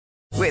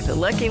With the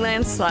Lucky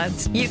Land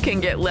Slots, you can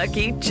get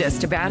lucky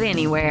just about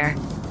anywhere.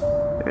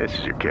 This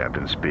is your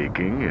captain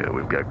speaking.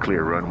 We've got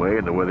clear runway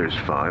and the weather's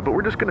fine, but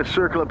we're just going to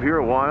circle up here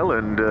a while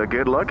and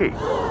get lucky.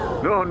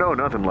 No,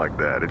 nothing like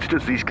that. It's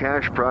just these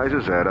cash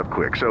prizes add up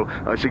quick. So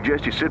I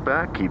suggest you sit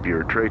back, keep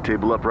your tray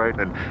table upright,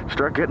 and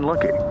start getting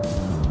lucky.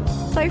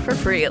 Play for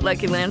free at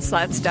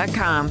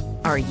LuckyLandSlots.com.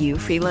 Are you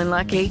feeling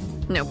lucky?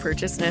 No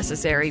purchase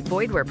necessary.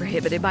 Void where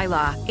prohibited by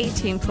law.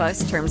 18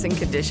 plus terms and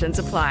conditions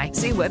apply.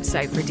 See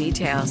website for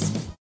details.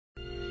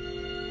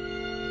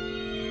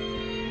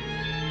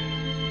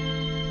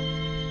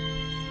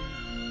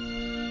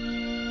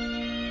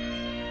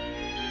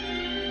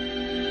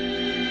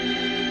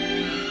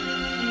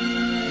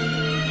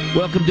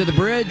 Welcome to The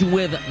Bridge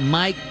with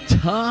Mike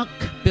Tuck,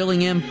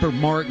 filling in for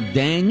Mark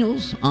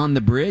Daniels on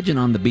The Bridge and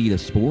on the beat of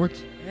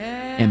sports.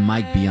 And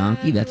Mike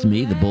Bianchi, that's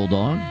me, the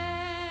Bulldog.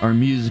 Our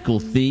musical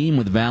theme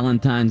with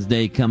Valentine's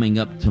Day coming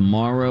up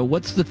tomorrow.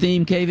 What's the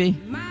theme,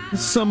 KV?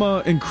 Some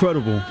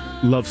incredible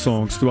love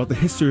songs throughout the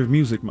history of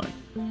music, Mike.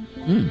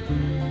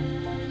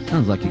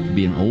 Sounds like it could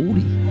be an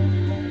oldie.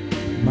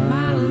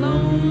 My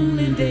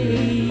lonely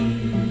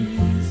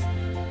days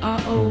are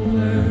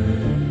over.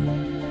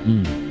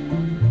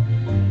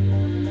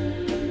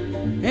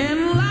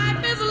 And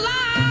life is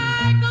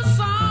like a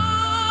song.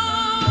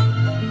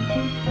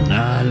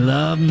 I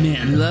love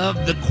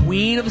the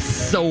Queen of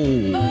Soul,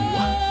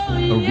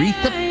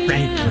 Aretha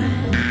Franklin.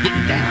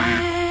 Get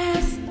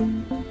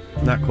down.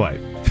 Not quite.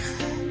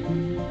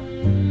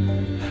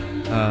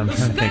 I'm trying to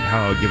think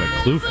how I would give a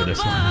clue for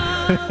this one.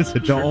 It's a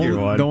tricky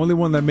one. The only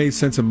one that made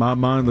sense in my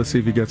mind. Let's see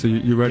if he gets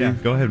it. You ready? Yeah,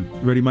 go ahead.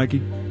 Ready,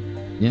 Mikey?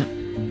 Yeah.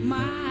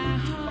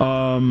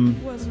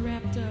 Was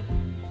wrapped up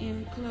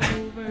in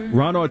clover.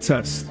 Ron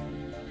Artest,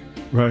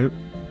 right?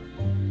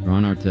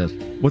 Ron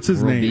Artest. What's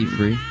his World name? Be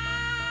Free.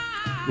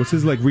 What's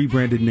his Meta.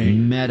 rebranded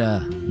name? All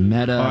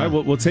right,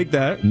 we'll take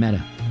that.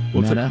 Meta.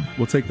 We'll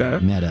take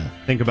that. Meta.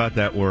 Think about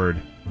that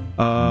word.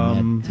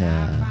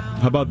 Meta.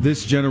 How about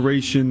this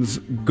generation's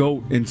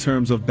GOAT in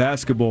terms of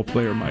basketball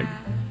player, Mike?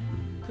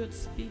 Could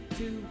speak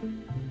to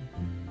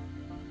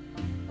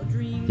a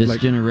dream. This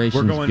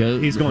generation's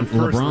GOAT. He's going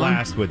first LeBron?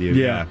 last with you.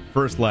 Yeah.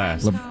 First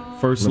last.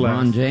 First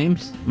LeBron last.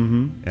 James?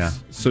 Mm-hmm. Yeah.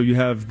 So you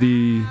have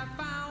the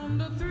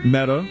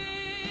Meta,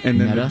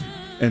 and then Meta.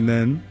 and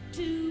then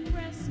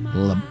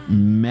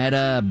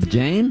Meta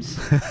James?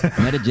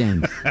 Meta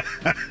James.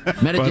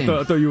 Meta I James.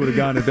 thought you would have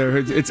gotten it there.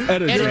 It's Etta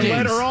Etta James. James.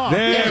 Let her off.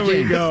 There Etta we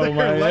James. go, Mike.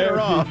 Let her There we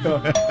off. go.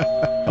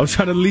 I was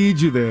trying to lead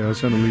you there.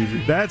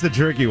 That's a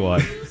tricky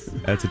one.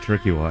 That's a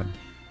tricky one.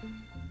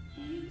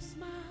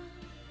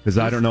 Because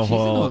I don't know a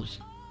whole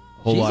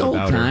lot old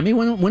about her. timey.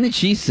 When did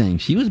she sing?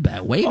 She was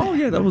back way back. Oh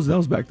yeah, that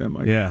was back then,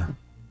 Mike. Yeah.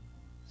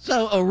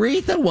 So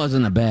Aretha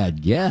wasn't a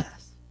bad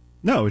guess.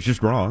 No, it's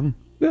just wrong.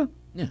 Yeah.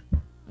 Yeah.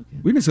 Okay.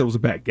 We didn't say it was a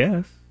bad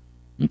guess.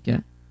 Okay.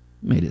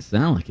 Made it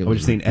sound like it I was. was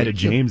just saying Etta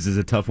ridiculous. James is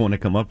a tough one to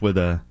come up with,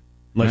 unless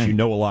Right. you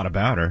know a lot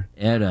about her.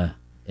 Etta,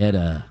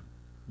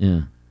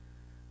 yeah.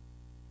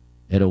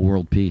 Etta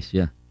World Peace,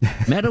 yeah.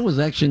 Meta was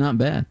actually not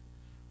bad.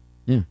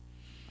 Yeah.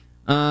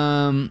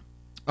 All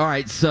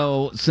right,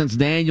 so since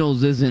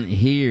Daniels isn't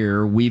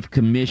here, we've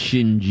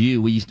commissioned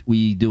you.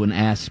 We do an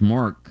Ask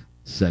Mark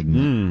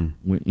segment.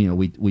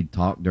 We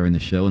talk during the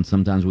show, and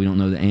sometimes we don't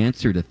know the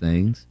answer to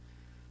things.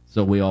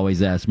 So we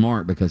always ask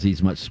Mark because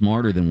he's much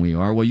smarter than we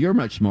are. Well, you're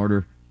much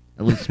smarter,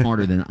 at least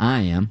smarter than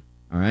I am,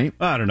 all right?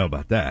 I don't know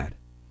about that.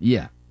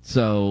 Yeah.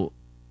 So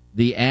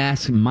the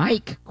Ask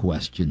Mike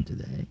question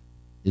today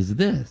is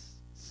this.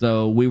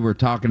 So we were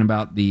talking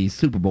about the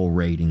Super Bowl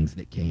ratings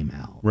that came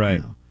out. Right.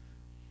 You know,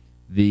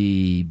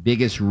 the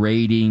biggest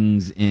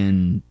ratings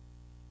in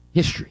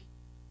history.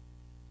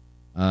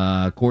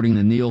 According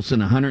to Nielsen,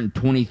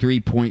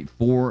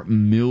 123.4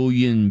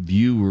 million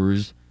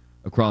viewers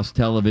across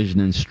television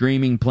and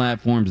streaming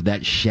platforms.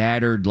 That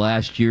shattered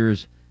last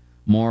year's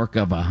mark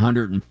of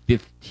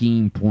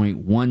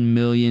 115.1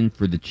 million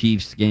for the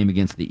Chiefs game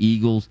against the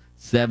Eagles.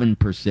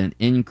 7%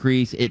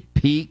 increase. It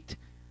peaked,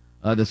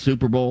 the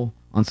Super Bowl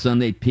on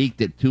Sunday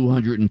peaked at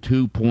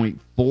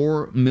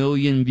 202.4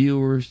 million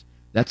viewers.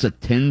 That's a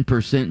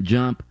 10%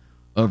 jump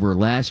over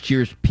last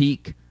year's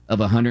peak of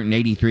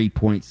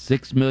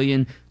 183.6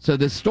 million. So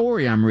the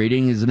story I'm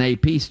reading is an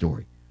AP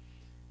story.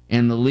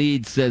 And the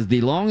lead says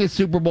the longest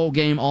Super Bowl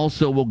game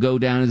also will go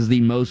down as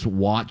the most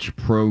watched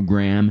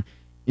program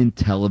in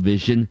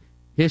television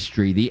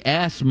history. The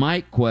Ask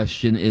Mike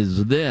question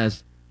is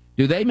this.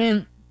 Do they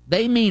mean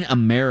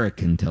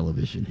American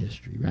television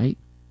history, right?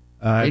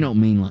 They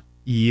don't mean like...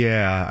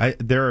 Yeah,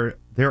 there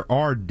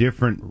are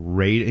different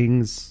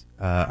ratings.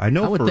 I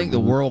know. I would think the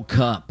World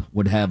Cup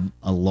would have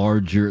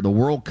the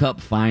World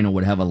Cup final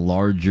would have a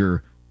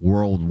larger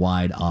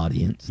worldwide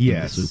audience than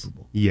the Super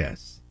Bowl.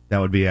 Yes, that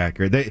would be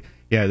accurate.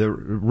 The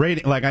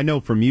rating, like I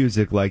know for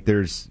music, like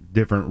there's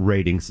different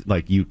ratings.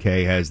 Like UK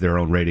has their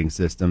own rating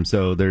system,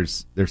 so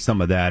there's some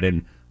of that.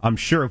 And I'm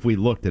sure if we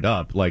looked it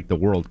up, like the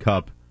World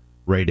Cup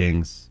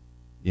ratings,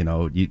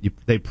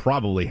 they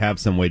probably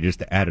have some way just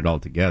to add it all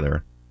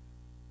together.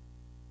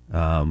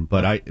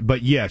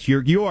 But yes,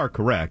 you are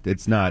correct.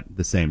 It's not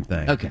the same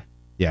thing. Okay.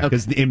 Yeah,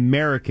 because the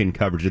American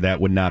coverage of that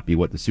would not be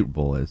what the Super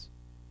Bowl is.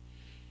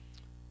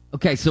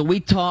 Okay, so we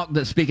talked,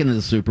 speaking of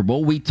the Super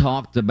Bowl, we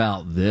talked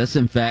about this.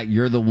 In fact,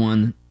 you're the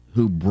one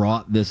who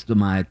brought this to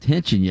my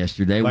attention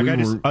yesterday.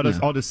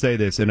 I'll just say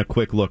this in a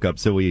quick look up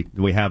so we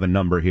have a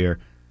number here.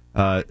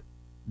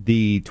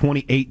 The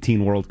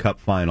 2018 World Cup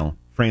final,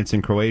 France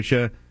and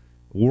Croatia,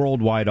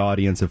 worldwide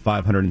audience of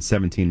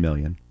 517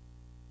 million.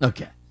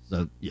 Okay,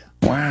 so yeah.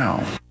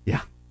 Wow.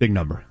 Yeah, big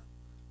number.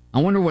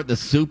 I wonder what the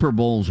Super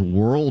Bowl's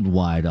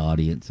worldwide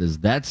audience is.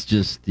 That's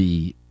just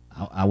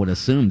I would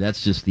assume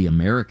that's just the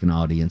American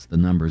audience, the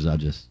numbers I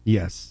just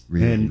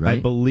and right? I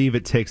believe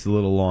it takes a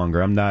little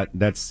longer.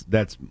 That's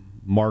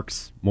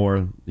Mark's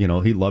more,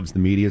 he loves the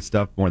media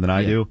stuff more than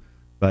I do.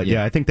 But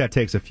I think that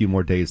takes a few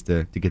more days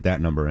to get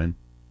that number in.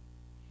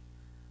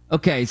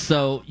 Okay,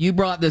 so you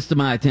brought this to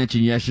my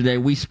attention yesterday.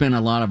 We spent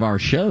a lot of our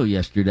show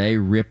yesterday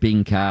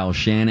ripping Kyle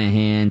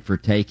Shanahan for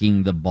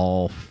taking the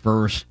ball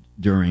first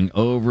during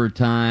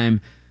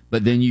overtime.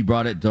 But then you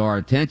brought it to our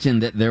attention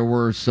that there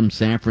were some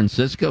San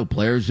Francisco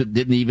players that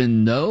didn't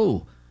even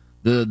know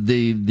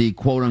the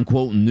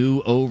quote-unquote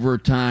new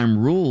overtime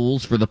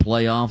rules for the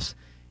playoffs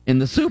in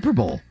the Super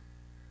Bowl.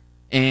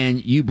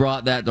 And you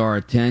brought that to our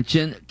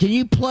attention. Can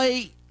you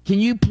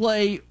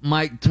play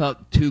Mike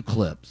Tuck 2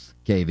 clips,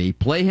 KV?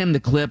 Play him the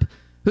clip.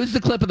 Who's the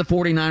clip of the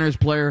 49ers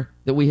player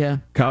that we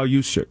have? Kyle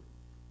Juszczyk.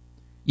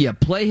 Yeah,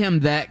 play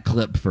him that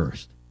clip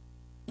first.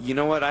 You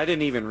know what? I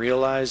didn't even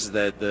realize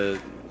that the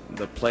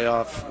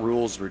playoff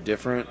rules were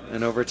different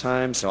in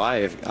overtime, so I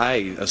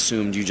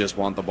assumed you just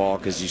want the ball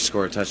because you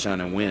score a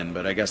touchdown and win,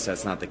 but I guess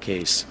that's not the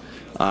case.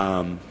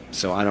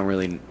 So I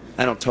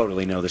don't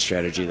totally know the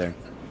strategy there.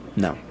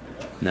 No,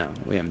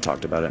 we haven't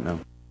talked about it, no.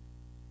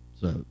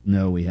 So,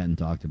 no, we hadn't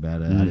talked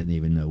about it. I didn't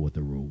even know what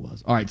the rule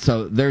was. All right,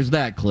 so there's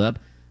that clip.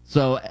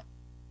 So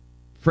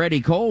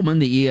Freddie Coleman,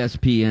 the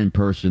ESPN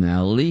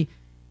personality,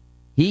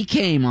 he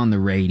came on the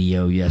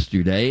radio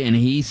yesterday, and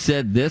he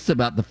said this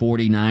about the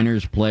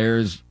 49ers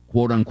players,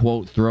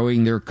 quote-unquote,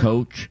 throwing their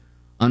coach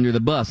under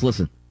the bus.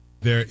 Listen.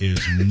 There is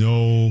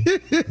no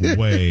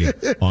way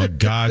on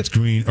God's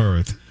green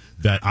earth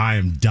that I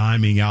am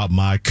diming out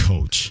my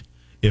coach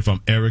if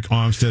I'm Eric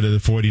Armstead of the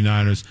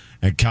 49ers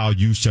and Kyle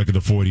Juszczyk of the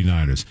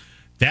 49ers.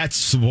 That's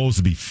supposed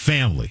to be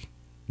family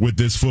with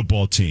this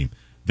football team.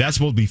 That's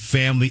supposed to be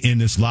family in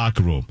this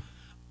locker room.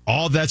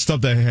 All that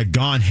stuff that had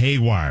gone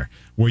haywire,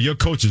 where your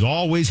coach has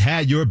always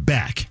had your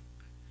back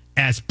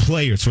as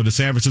players for the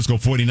San Francisco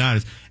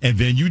 49ers, and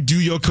then you do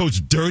your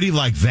coach dirty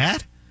like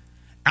that?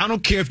 I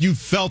don't care if you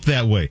felt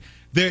that way.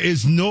 There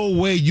is no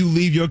way you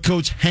leave your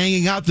coach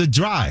hanging out to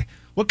dry.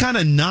 What kind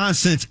of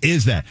nonsense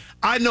is that?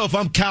 I know if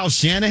I'm Kyle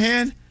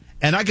Shanahan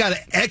and I got an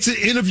exit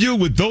interview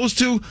with those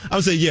two,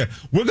 I'll say, yeah,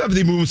 we're going to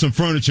be moving some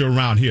furniture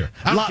around here.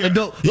 Lock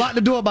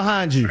the door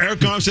behind you. Eric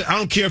Armstead, I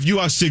don't care if you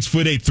are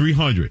 6'8",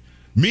 300.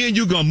 Me and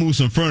you going to move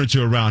some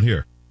furniture around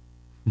here.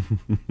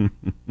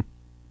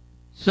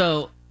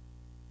 So,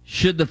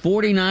 should the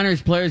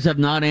 49ers players have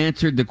not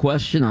answered the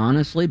question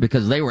honestly?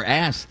 Because they were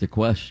asked the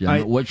question.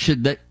 What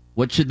should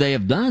they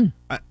have done?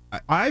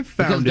 I've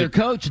found because their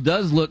coach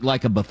does look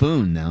like a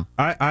buffoon now.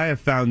 I have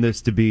found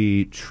this to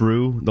be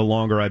true the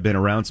longer I've been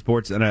around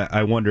sports, and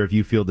I wonder if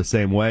you feel the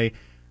same way.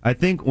 I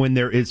think when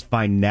there is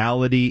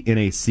finality in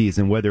a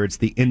season, whether it's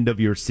the end of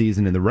your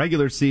season in the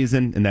regular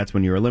season, and that's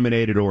when you're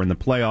eliminated, or in the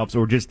playoffs,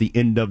 or just the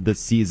end of the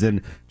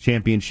season,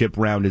 championship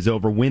round is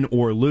over, win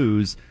or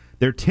lose,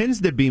 there tends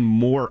to be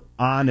more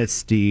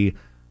honesty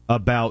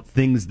about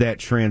things that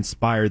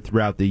transpired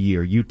throughout the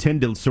year. You tend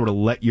to sort of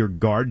let your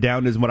guard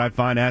down, is what I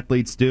find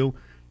athletes do.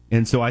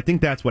 And so I think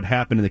that's what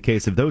happened in the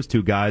case of those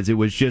two guys. It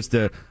was just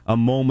a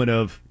moment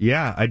of,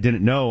 I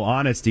didn't know,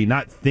 honesty,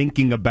 not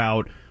thinking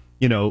about,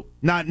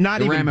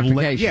 not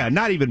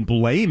even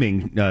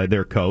blaming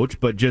their coach,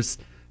 but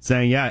just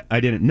saying, I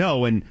didn't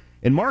know. And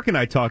Mark and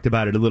I talked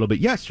about it a little bit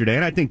yesterday,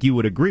 and I think you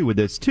would agree with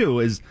this too,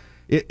 is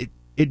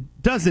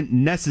it doesn't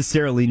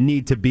necessarily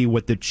need to be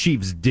what the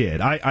Chiefs did.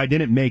 I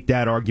didn't make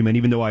that argument,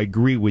 even though I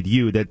agree with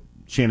you that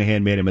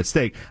Shanahan made a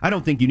mistake. I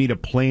don't think you need a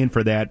plan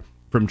for that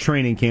from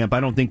training camp. I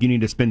don't think you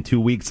need to spend 2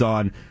 weeks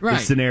on the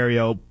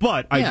scenario.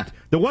 But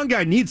the one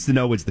guy needs to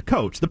know is the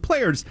coach. The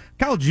players,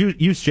 Kyle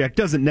Juszczyk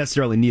doesn't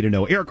necessarily need to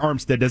know. Eric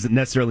Armstead doesn't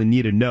necessarily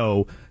need to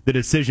know the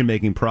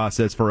decision-making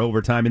process for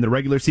overtime in the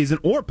regular season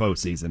or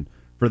postseason,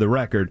 for the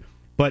record.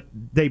 But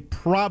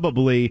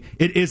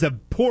it is a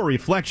poor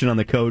reflection on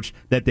the coach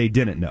that they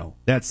didn't know.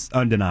 That's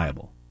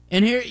undeniable.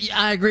 And here,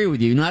 I agree with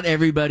you. Not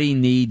everybody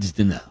needs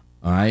to know,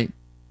 all right?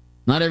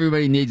 Not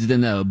everybody needs to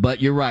know,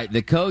 but you're right.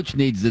 The coach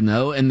needs to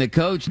know, and the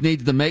coach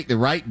needs to make the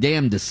right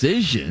damn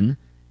decision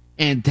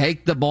and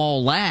take the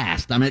ball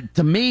last. I mean,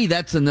 to me,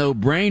 that's a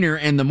no-brainer,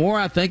 and the more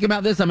I think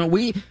about this, I mean,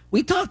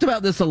 we talked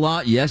about this a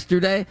lot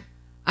yesterday.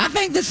 I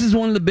think this is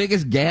one of the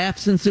biggest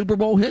gaffes in Super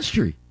Bowl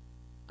history.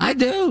 I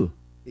do.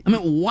 I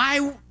mean,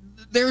 why?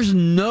 There's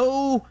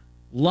no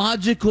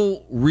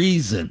logical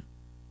reason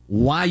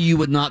why you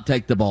would not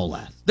take the ball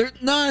last.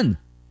 There's none.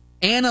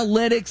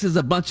 Analytics is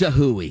a bunch of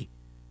hooey.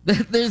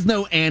 There's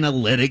no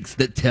analytics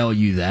that tell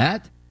you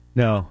that.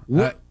 No,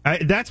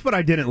 that's what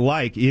I didn't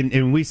like,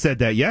 and we said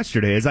that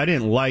yesterday, is I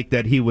didn't like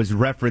that he was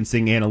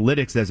referencing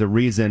analytics as a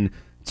reason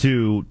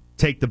to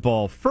take the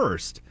ball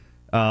first.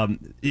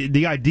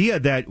 The idea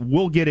that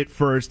we'll get it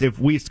first if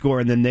we score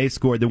and then they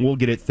score, then we'll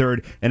get it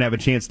third and have a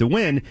chance to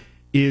win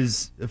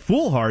is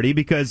foolhardy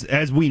because,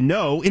 as we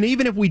know, and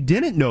even if we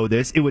didn't know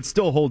this, it would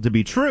still hold to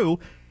be true,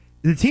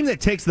 the team that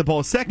takes the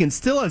ball second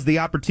still has the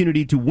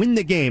opportunity to win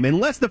the game.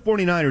 Unless the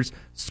 49ers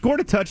scored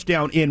a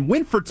touchdown and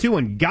went for two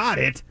and got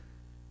it,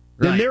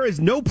 then there is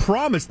no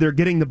promise they're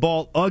getting the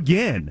ball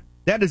again.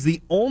 That is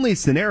the only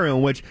scenario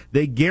in which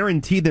they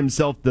guarantee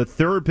themselves the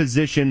third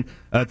possession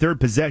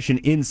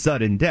in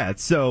sudden death.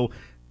 So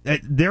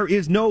there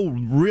is no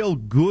real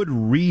good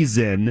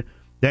reason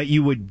that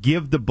you would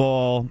give the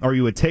ball or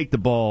you would take the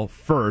ball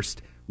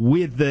first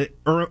with the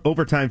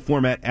overtime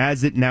format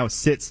as it now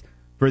sits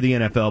for the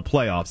NFL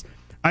playoffs.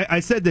 I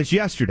said this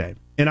yesterday,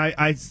 and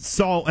I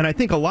saw, and I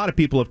think a lot of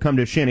people have come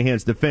to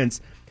Shanahan's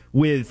defense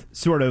with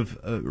sort of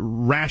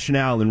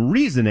rationale and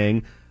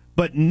reasoning,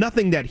 but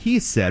nothing that he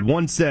said.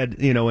 One said,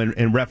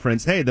 in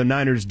reference, hey, the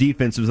Niners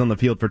defense was on the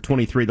field for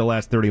 23 of the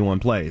last 31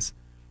 plays.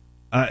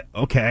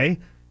 Okay.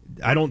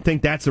 I don't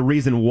think that's a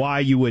reason why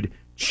you would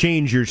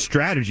change your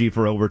strategy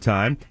for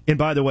overtime. And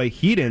by the way,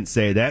 he didn't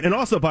say that. And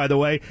also, by the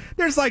way,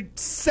 there's like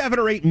 7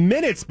 or 8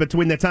 minutes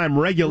between the time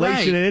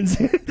regulation ends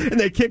and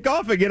they kick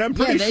off again. I'm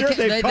pretty sure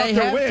they've caught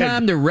their win. They have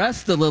time to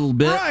rest a little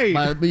bit.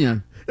 Right.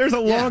 There's a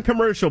long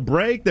commercial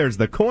break. There's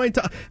the coin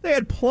toss. They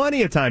had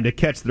plenty of time to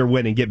catch their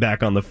win and get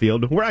back on the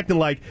field. We're acting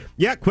like,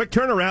 quick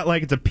turnaround,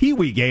 like it's a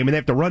peewee game and they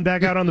have to run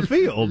back out on the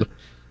field.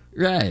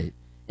 Right.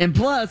 And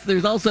plus,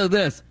 there's also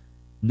this.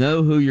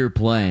 Know who you're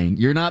playing.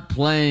 You're not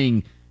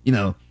playing,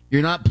 you're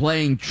not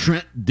playing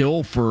Trent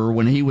Dilfer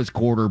when he was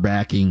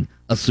quarterbacking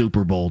a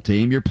Super Bowl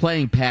team. You're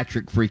playing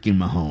Patrick freaking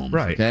Mahomes.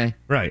 Right. Okay?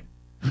 Right.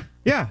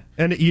 Yeah,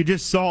 and you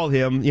just saw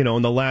him,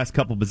 in the last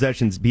couple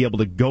possessions be able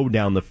to go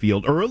down the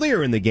field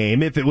earlier in the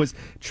game. If it was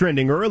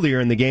trending earlier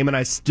in the game, and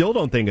I still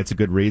don't think it's a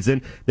good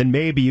reason, then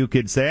maybe you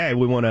could say, hey,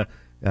 we want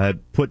to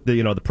put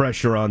the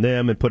pressure on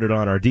them and put it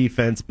on our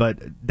defense, but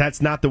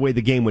that's not the way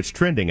the game was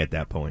trending at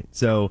that point.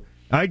 So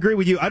I agree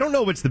with you. I don't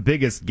know if it's the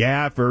biggest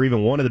gaffe or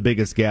even one of the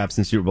biggest gaffes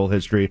in Super Bowl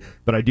history,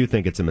 but I do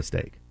think it's a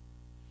mistake.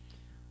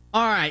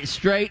 All right,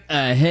 straight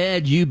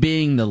ahead, you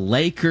being the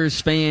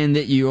Lakers fan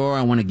that you are,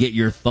 I want to get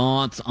your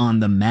thoughts on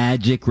the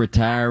Magic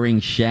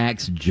retiring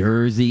Shaq's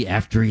jersey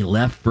after he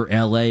left for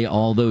L.A.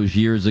 all those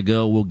years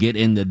ago. We'll get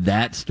into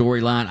that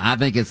storyline. I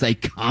think it's a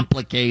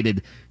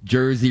complicated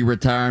jersey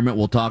retirement.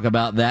 We'll talk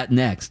about that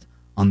next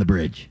on The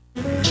Bridge.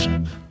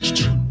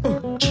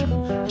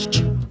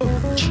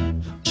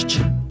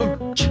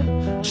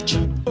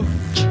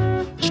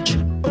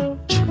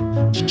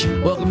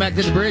 Welcome back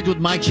to The Bridge with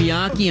Mike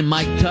Bianchi and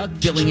Mike Tuck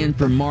filling in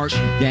for Mark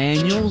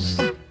Daniels.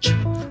 All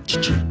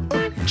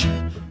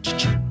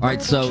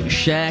right, so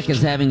Shaq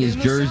is having his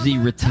jersey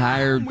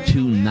retired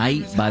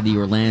tonight by the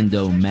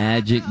Orlando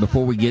Magic.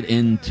 Before we get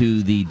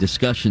into the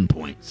discussion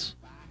points,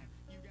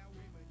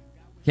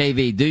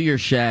 KV, do your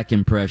Shaq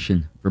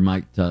impression for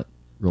Mike Tuck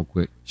real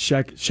quick.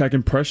 Shaq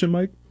impression,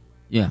 Mike?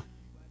 Yeah.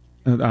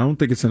 I don't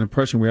think it's an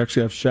impression. We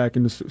actually have Shaq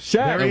in the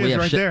Shaq. There he is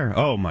right there.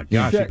 Oh, my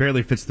gosh. He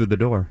barely fits through the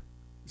door.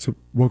 So,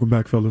 welcome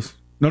back, fellas.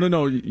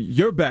 No.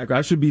 You're back.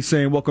 I should be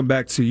saying welcome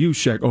back to you,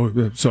 Shaq. Oh,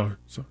 yeah, sorry.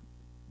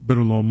 Been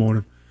a long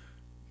morning.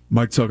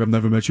 Mike Tuck, I've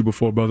never met you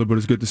before, brother, but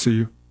it's good to see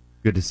you.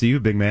 Good to see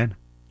you, big man.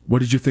 What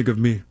did you think of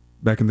me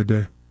back in the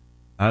day?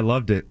 I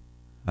loved it.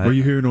 Were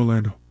you here in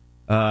Orlando?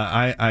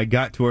 I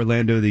got to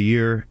Orlando the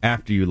year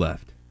after you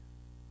left.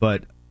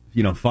 But,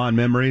 fond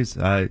memories.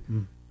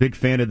 Big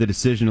fan of the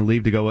decision to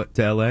leave to go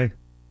to L.A.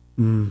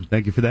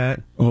 Thank you for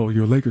that. Oh,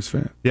 you're a Lakers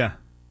fan? Yeah.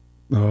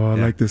 Oh, I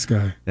like this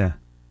guy. Yeah.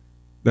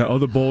 That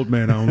other bald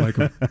man, I don't like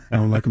him. I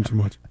don't like him too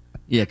much.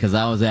 Yeah, because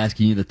I was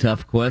asking you the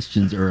tough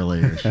questions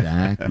earlier,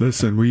 Shaq.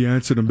 Listen, we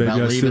answered them, baby.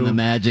 About leaving the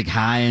Magic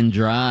high and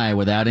dry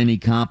without any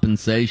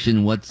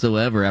compensation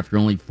whatsoever after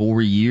only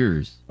 4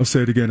 years. I'll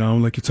say it again. I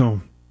don't like your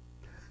tone.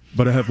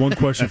 But I have one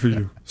question for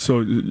you.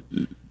 So,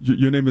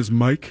 your name is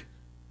Mike?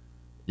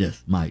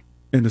 Yes, Mike.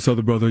 And this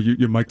other brother,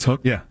 you're Mike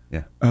Tuck? Yeah.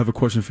 I have a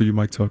question for you,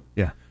 Mike Tuck.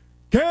 Yeah.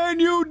 Can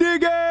you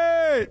dig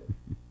it?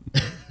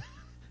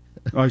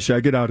 All right,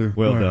 Shaq, get out of here.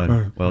 Well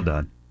done. Well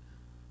done.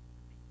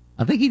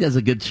 I think he does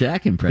a good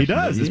Shaq impression. He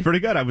does. It's pretty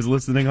good. I was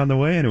listening on the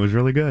way, and it was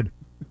really good.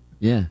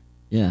 Yeah.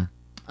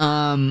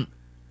 All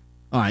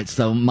right,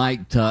 so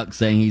Mike Tuck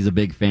saying he's a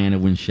big fan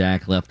of when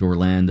Shaq left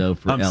Orlando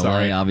for L.A.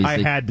 Sorry.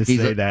 Obviously, I had to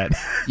say that.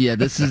 Yeah,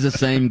 this is the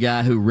same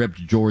guy who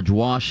ripped George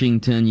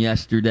Washington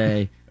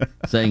yesterday,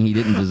 saying he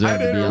didn't deserve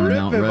to be on the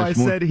Mount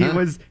Rushmore. I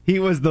said he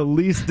was the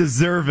least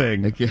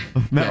deserving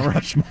of Mount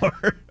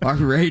Rushmore. Our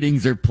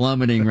ratings are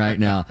plummeting right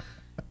now.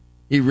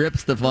 He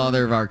rips the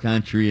father of our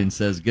country and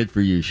says, "Good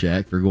for you,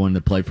 Shaq, for going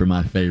to play for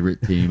my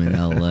favorite team in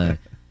L.A."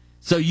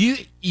 So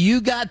you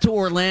got to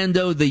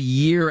Orlando the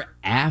year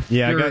after?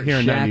 Yeah, I got here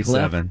in Shaq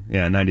 97. left?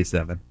 Yeah,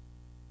 97.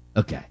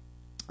 Okay.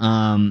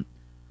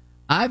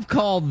 I've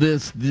called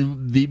this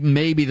the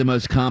maybe the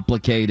most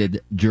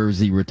complicated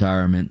jersey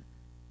retirement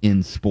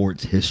in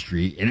sports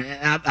history, and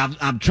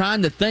I'm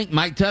trying to think.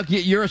 Mike Tuck,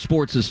 you're a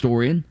sports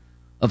historian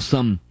of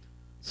some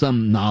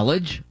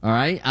knowledge. All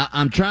right,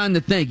 I'm trying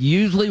to think.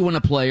 Usually, when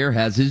a player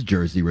has his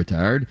jersey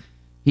retired,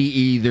 he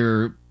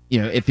either,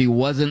 if he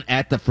wasn't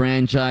at the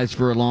franchise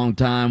for a long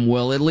time,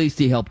 well, at least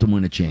he helped him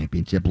win a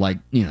championship, like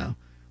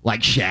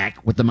Shaq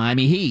with the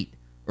Miami Heat.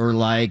 Or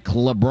like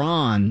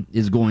LeBron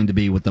is going to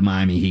be with the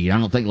Miami Heat. I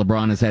don't think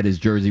LeBron has had his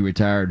jersey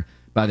retired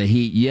by the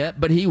Heat yet,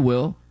 but he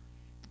will.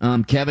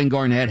 Kevin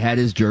Garnett had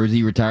his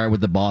jersey retired with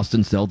the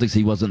Boston Celtics.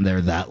 He wasn't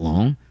there that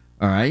long.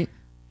 All right.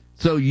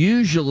 So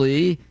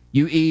usually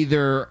you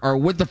either are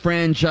with the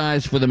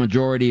franchise for the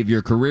majority of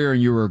your career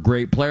and you were a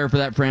great player for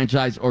that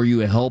franchise, or you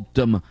helped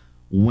them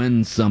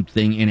win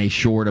something in a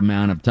short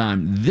amount of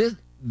time.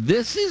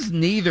 This is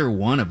neither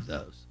one of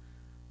those.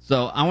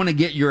 So I want to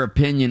get your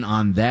opinion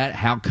on that.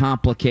 How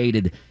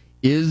complicated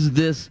is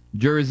this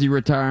jersey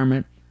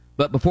retirement?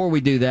 But before we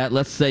do that,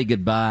 let's say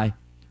goodbye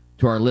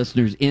to our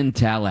listeners in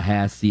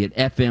Tallahassee at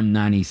FM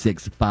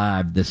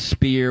 96.5, The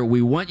Spear.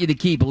 We want you to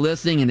keep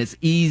listening, and it's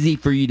easy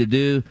for you to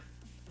do.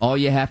 All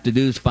you have to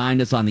do is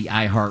find us on the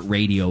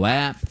iHeartRadio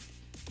app.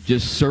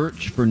 Just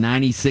search for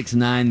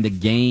 96.9 The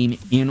Game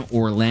in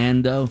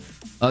Orlando.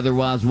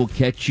 Otherwise, we'll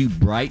catch you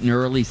bright and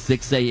early,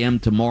 6 a.m.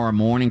 tomorrow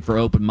morning for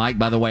open mic.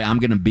 By the way, I'm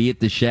going to be at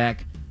the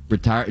Shaq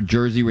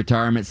jersey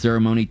retirement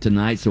ceremony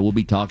tonight, so we'll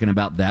be talking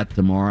about that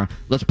tomorrow.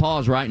 Let's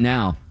pause right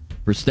now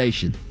for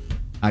station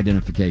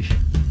identification.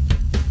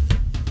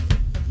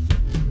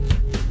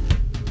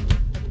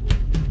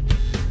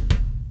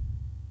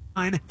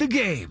 The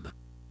Game.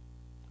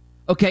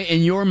 Okay,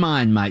 in your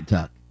mind, Mike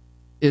Tuck,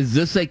 is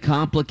this a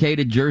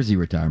complicated jersey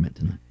retirement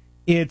tonight?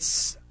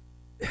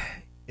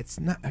 It's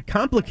not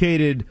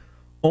complicated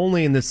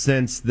only in the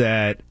sense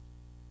that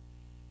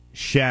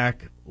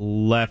Shaq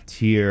left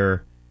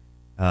here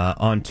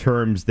on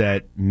terms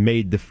that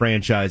made the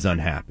franchise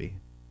unhappy.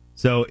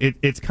 So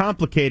it's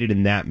complicated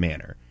in that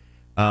manner.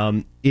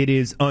 It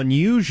is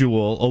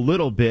unusual a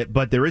little bit,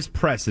 but there is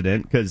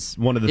precedent because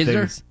one of the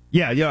things.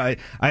 There? Yeah.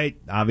 I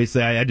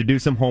obviously I had to do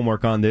some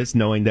homework on this,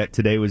 knowing that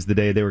today was the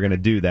day they were going to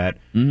do that.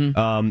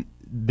 Mm-hmm.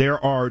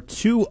 There are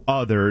two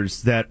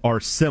others that are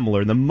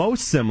similar, the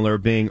most similar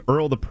being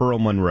Earl the Pearl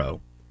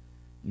Monroe.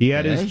 He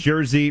had his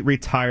jersey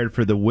retired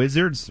for the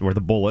Wizards, or the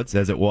Bullets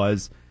as it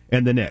was,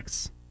 and the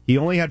Knicks. He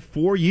only had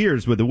 4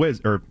 years with the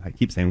Wizards, or I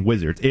keep saying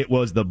Wizards. It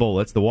was the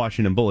Bullets, the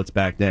Washington Bullets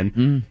back then.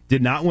 Mm.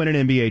 Did not win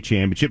an NBA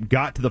championship,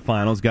 got to the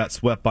finals, got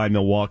swept by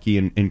Milwaukee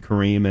and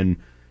Kareem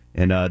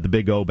and the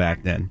Big O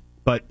back then.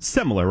 But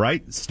similar,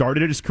 right?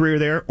 Started his career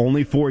there,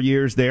 only 4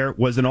 years there,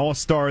 was an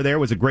all-star there,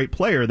 was a great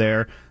player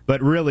there,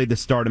 but really the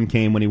stardom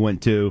came when he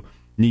went to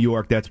New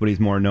York. That's what he's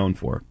more known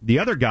for. The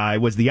other guy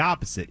was the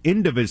opposite.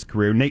 End of his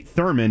career, Nate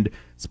Thurmond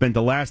spent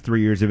the last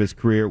 3 years of his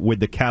career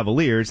with the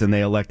Cavaliers, and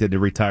they elected to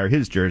retire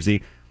his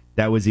jersey.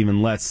 That was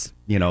even less,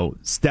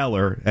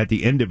 stellar at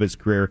the end of his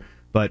career,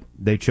 but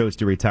they chose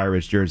to retire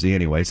his jersey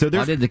anyway. So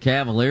why did the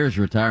Cavaliers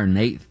retire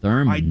Nate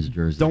Thurman's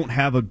jersey? I don't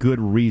have a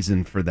good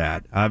reason for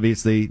that.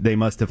 Obviously, they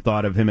must have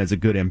thought of him as a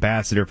good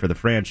ambassador for the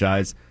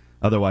franchise.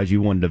 Otherwise, you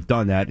wouldn't have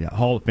done that.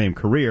 Hall of Fame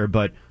career,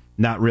 but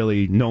not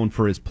really known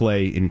for his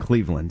play in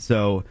Cleveland.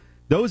 So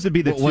those would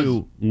be the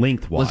two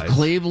lengthwise. Was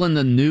Cleveland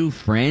the new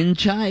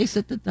franchise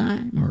at the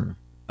time? Or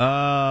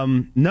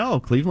no,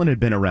 Cleveland had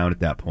been around at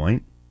that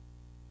point.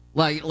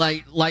 Like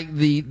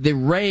the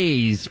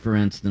Rays, for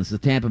instance, the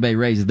Tampa Bay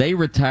Rays, they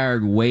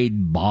retired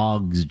Wade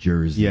Boggs'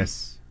 jersey.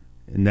 Yes,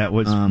 and that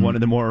was one of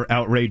the more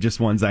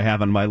outrageous ones I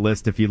have on my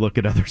list if you look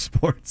at other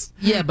sports.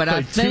 Yeah, but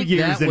I think 2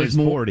 years that in was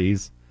his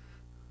 40s.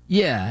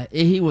 Yeah,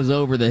 he was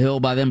over the hill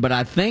by then, but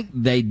I think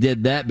they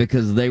did that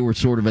because they were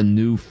sort of a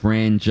new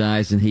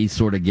franchise, and he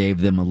sort of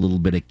gave them a little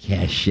bit of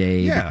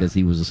cachet because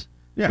he was,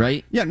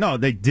 right? Yeah, no,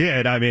 they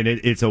did. I mean,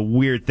 it's a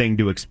weird thing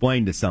to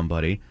explain to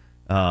somebody.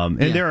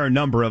 There are a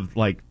number of,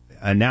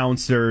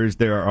 announcers,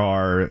 there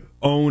are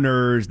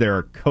owners, there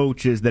are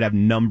coaches that have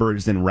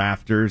numbers in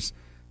rafters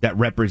that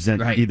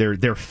represent either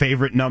their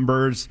favorite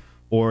numbers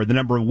or the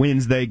number of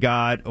wins they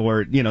got,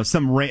 or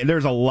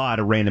there's a lot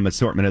of random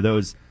assortment of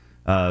those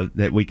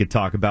that we could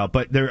talk about.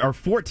 But there are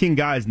 14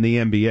 guys in the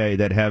NBA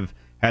that have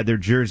had their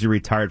jersey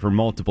retired for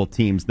multiple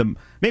teams.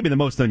 Maybe the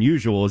most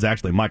unusual is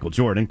actually Michael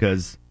Jordan,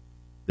 because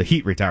the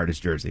Heat retired his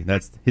jersey.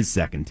 That's his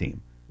second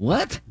team.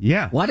 What?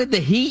 Yeah. Why did the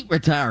Heat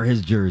retire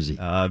his jersey?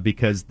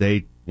 Because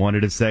they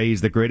wanted to say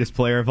he's the greatest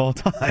player of all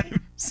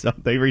time. So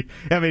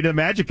the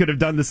Magic could have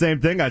done the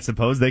same thing, I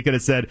suppose. They could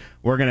have said,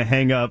 we're going to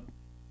hang up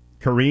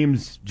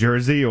Kareem's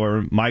jersey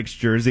or Mike's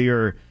jersey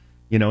or,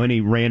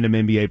 any random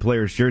NBA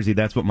player's jersey.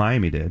 That's what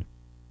Miami did.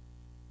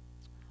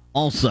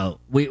 Also,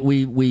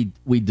 we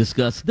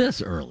discussed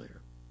this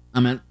earlier. I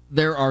mean,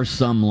 there are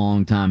some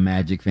longtime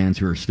Magic fans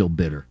who are still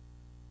bitter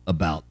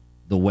about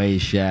the way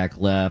Shaq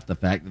left, the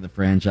fact that the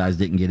franchise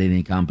didn't get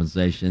any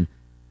compensation.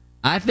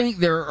 I think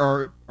there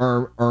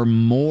are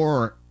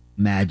more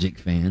Magic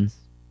fans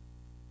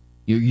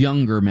Your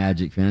younger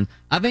Magic fans.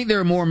 I think there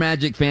are more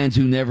Magic fans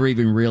who never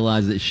even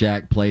realized that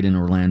Shaq played in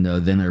Orlando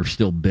than are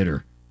still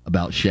bitter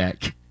about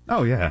Shaq.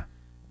 Oh, yeah.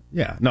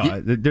 Yeah,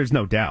 no, there's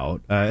no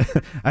doubt.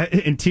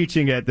 In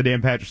teaching at the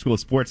Dan Patrick School of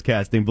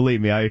Sportscasting,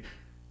 believe me, I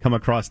come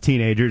across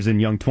teenagers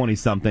and young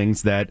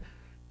 20-somethings that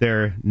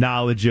their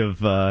knowledge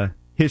of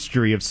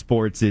history of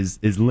sports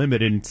is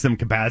limited in some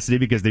capacity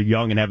because they're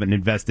young and haven't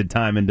invested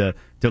time into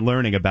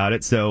learning about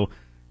it. So,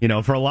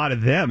 for a lot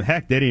of them,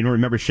 heck, they didn't even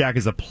remember Shaq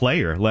as a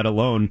player, let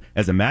alone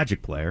as a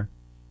Magic player.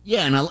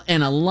 Yeah,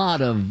 and a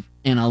lot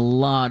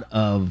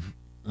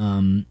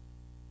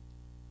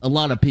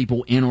of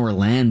people in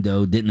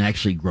Orlando didn't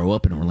actually grow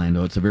up in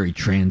Orlando. It's a very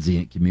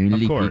transient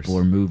community. Of course. People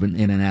are moving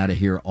in and out of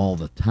here all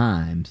the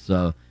time.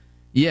 So,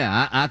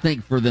 yeah, I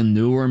think for the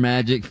newer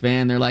Magic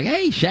fan, they're like,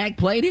 hey, Shaq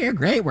played here.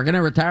 Great. We're going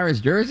to retire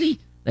his jersey.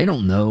 They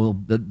don't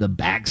know the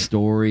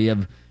backstory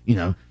of,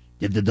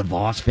 did the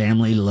DeVos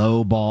family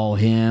lowball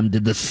him?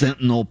 Did the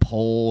Sentinel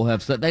poll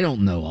have said? They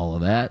don't know all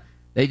of that.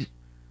 They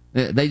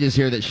just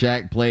hear that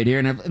Shaq played here,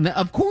 and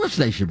of course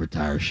they should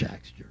retire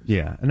Shaq's jersey.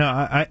 Yeah, no,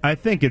 I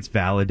think it's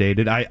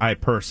validated. I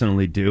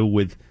personally do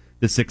with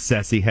the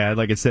success he had.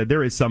 Like I said,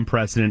 there is some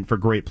precedent for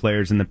great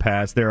players in the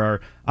past. There are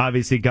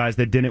obviously guys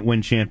that didn't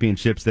win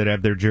championships that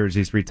have their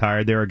jerseys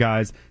retired. There are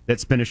guys that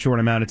spent a short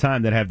amount of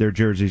time that have their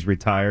jerseys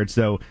retired.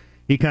 So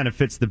he kind of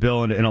fits the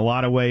bill in a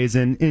lot of ways.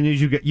 And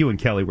as you and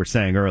Kelly were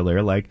saying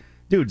earlier, like,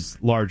 dude's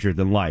larger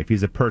than life.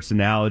 He's a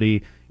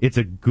personality. It's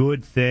a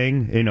good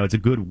thing. It's a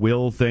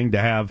goodwill thing to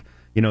have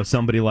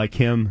somebody like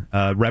him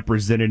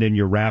represented in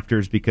your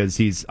rafters because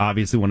he's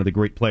obviously one of the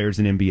great players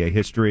in NBA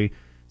history.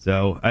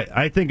 So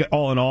I think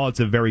all in all, it's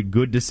a very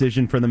good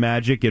decision for the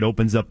Magic. It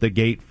opens up the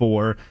gate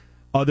for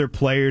other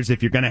players.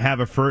 If you're going to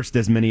have a first,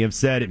 as many have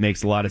said, it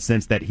makes a lot of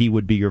sense that he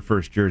would be your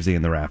first jersey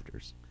in the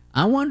rafters.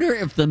 I wonder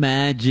if the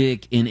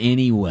Magic in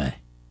any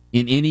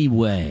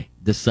way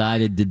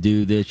decided to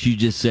do this. You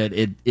just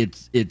said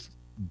it's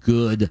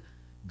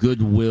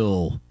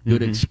goodwill,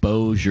 good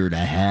exposure to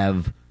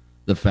have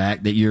the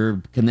fact that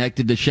you're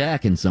connected to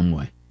Shaq in some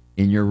way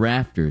in your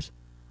rafters.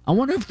 I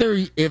wonder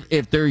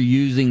if they're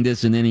using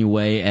this in any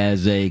way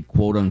as a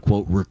quote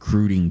unquote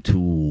recruiting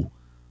tool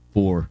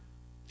for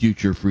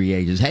future free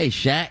agents. Hey,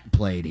 Shaq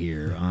played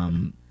here.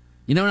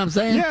 You know what I'm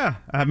saying? Yeah,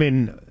 I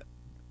mean,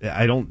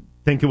 I don't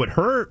think it would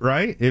hurt,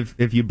 right?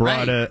 If you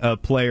brought a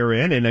player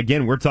in, and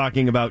again, we're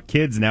talking about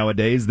kids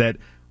nowadays that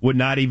would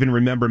not even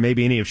remember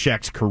maybe any of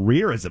Shaq's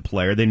career as a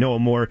player. They know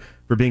him more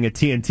for being a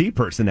TNT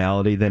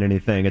personality than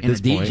anything at this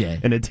point.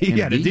 And a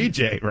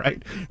DJ,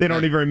 right? They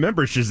don't even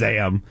remember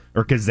Shazam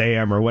or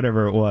Kazam or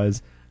whatever it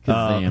was.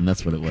 Kazam,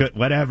 that's what it was.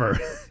 Whatever.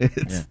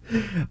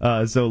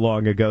 It's so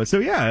long ago. So,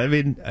 yeah, I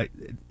mean,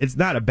 it's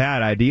not a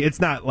bad idea.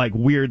 It's not like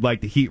weird like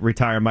the Heat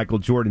retire Michael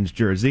Jordan's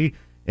jersey.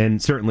 And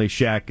certainly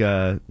Shaq,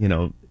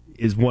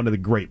 is one of the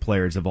great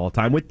players of all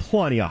time with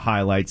plenty of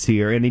highlights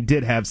here. And he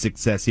did have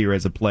success here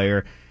as a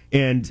player.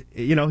 And,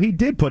 he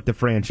did put the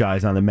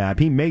franchise on the map.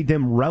 He made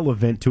them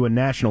relevant to a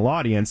national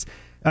audience.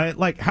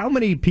 Like, how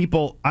many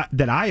people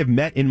that I have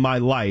met in my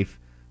life,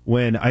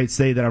 when I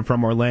say that I'm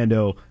from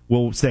Orlando,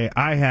 will say,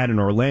 I had an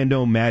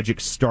Orlando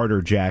Magic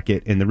starter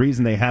jacket, and the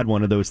reason they had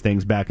one of those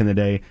things back in the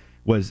day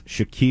was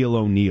Shaquille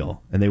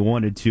O'Neal, and they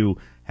wanted to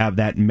have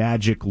that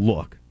Magic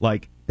look.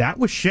 Like, that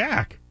was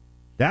Shaq.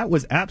 That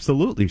was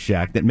absolutely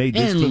Shaq that made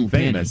this team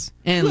famous.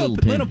 And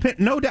Little Penny.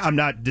 No doubt, I'm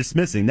not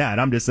dismissing that.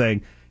 I'm just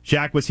saying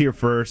Shaq was here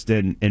first,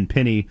 and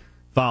Penny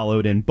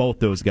followed, and both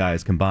those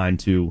guys combined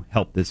to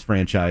help this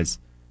franchise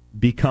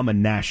become a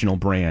national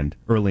brand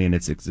early in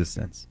its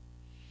existence.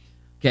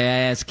 Okay,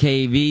 I asked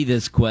KV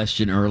this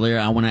question earlier.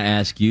 I want to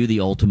ask you, the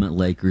ultimate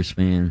Lakers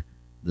fan,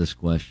 this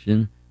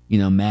question.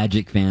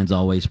 Magic fans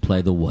always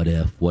play the what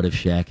if. What if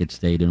Shaq had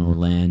stayed in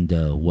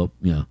Orlando?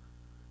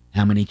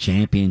 How many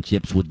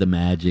championships would the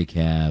Magic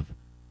have?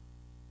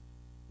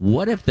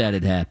 What if that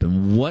had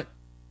happened? What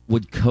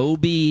would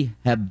Kobe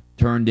have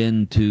turned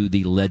into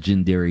the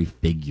legendary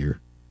figure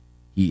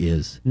he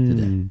is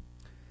today?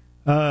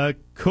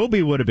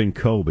 Kobe would have been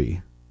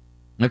Kobe.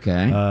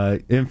 Okay.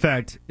 In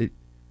fact,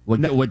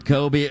 would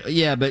Kobe?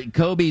 Yeah, but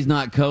Kobe's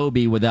not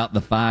Kobe without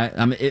the five.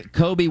 I mean,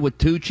 Kobe with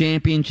 2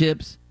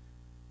 championships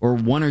or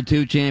 1 or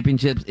 2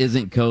 championships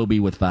isn't Kobe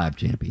with 5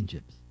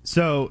 championships.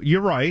 So you're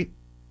right.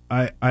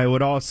 I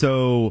would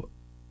also.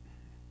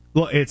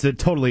 Well, it's a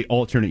totally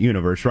alternate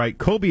universe, right?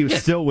 Kobe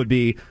still would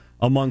be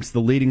amongst the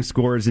leading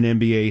scorers in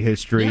NBA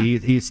history. Yeah.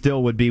 He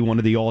still would be one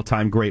of the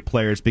all-time great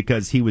players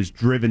because he was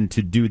driven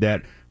to do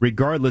that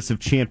regardless of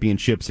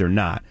championships or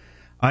not.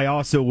 I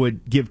also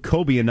would give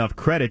Kobe enough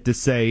credit to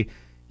say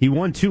he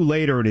won 2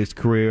 later in his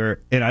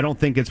career, and I don't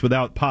think it's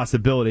without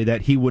possibility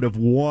that he would have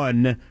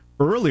won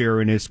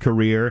earlier in his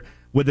career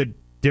with a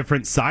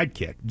different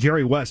sidekick.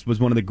 Jerry West was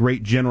one of the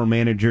great general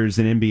managers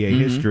in NBA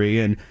history,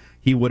 and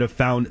he would have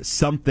found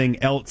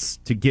something else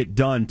to get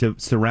done to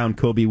surround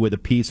Kobe with a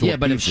piece. Yeah,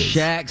 but pieces.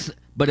 If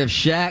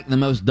Shaq, the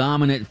most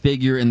dominant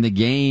figure in the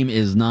game,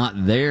 is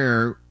not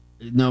there,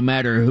 no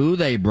matter who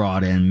they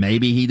brought in,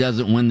 maybe he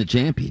doesn't win the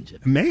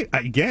championship.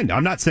 Again,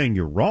 I'm not saying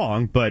you're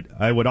wrong, but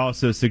I would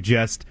also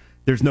suggest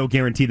there's no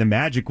guarantee the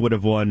Magic would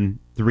have won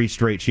 3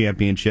 straight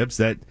championships.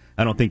 That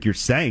I don't think you're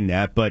saying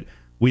that, but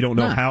we don't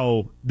know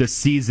how the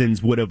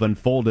seasons would have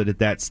unfolded at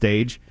that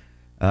stage,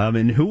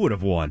 and who would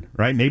have won,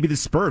 right? Maybe the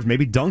Spurs,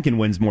 maybe Duncan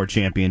wins more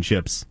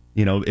championships,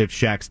 if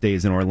Shaq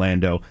stays in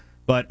Orlando.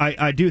 But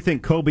I do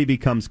think Kobe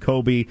becomes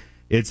Kobe.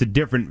 It's a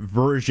different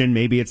version.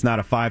 Maybe it's not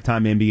a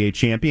 5-time NBA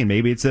champion.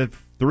 Maybe it's a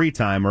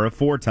 3-time or a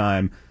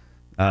 4-time.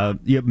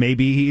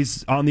 Maybe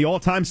he's on the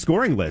all-time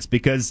scoring list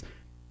because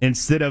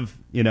instead of,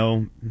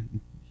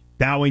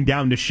 bowing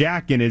down to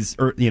Shaq in his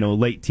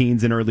late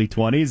teens and early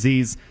 20s,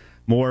 he's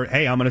more,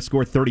 hey, I'm going to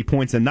score 30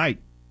 points a night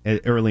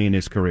early in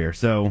his career.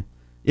 So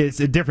it's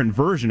a different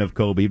version of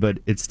Kobe, but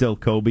it's still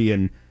Kobe.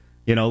 And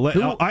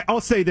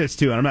I'll say this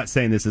too, and I'm not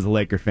saying this as a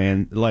Laker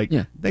fan.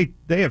 They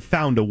have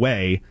found a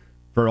way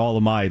for all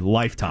of my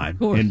lifetime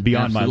and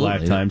beyond my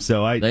lifetime.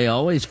 So they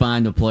always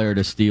find a player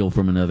to steal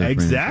from another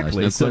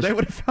exactly. franchise. So they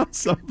would have found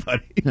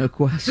somebody. No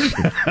question.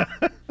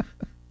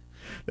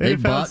 They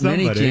bought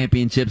many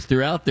championships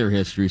throughout their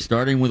history,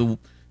 starting with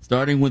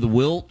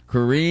Wilt,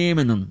 Kareem,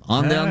 and then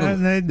on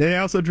down. They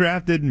also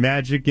drafted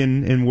Magic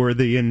and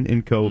Worthy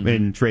and Kobe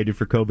and traded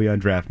for Kobe on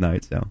draft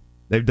night. So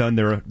they've done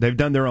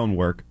their own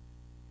work.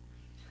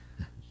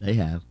 They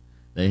have.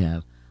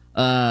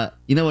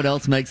 You know what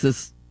else makes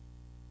this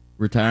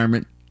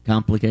retirement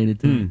complicated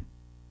too?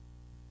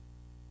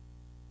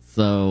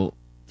 So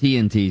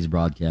TNT's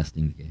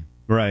broadcasting the game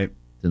right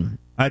tonight.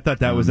 I thought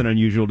that was an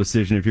unusual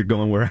decision if you're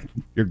going where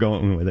you're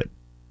going with it.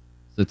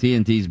 So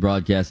TNT's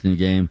broadcasting the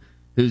game.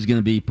 Who's going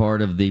to be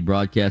part of the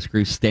broadcast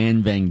crew?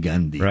 Stan Van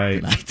Gundy.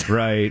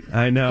 Right.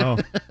 I know.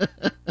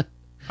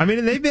 I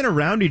mean, they've been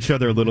around each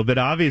other a little bit,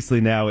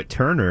 obviously, now at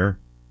Turner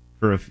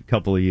for a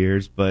couple of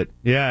years. But,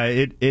 yeah,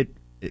 it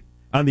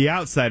on the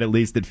outside, at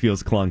least, it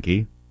feels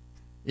clunky.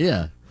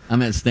 Yeah. I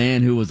mean,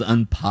 Stan, who was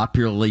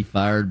unpopularly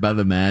fired by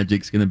the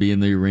Magic, is going to be in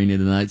the arena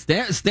tonight.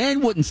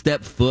 Stan wouldn't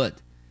step foot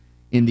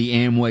in the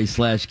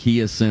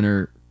Amway/Kia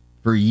Center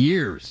for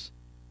years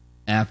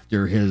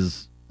after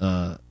his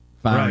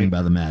firing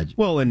by the Magic.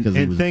 Well,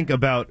 and think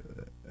about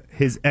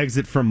his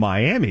exit from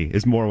Miami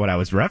is more what I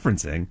was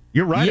referencing.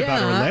 You're right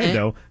about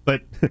Orlando,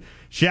 but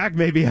Shaq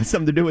maybe has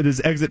something to do with his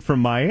exit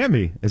from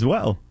Miami as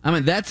well. I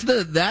mean, that's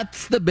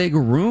the big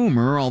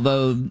rumor,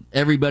 although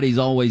everybody's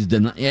always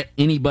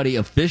anybody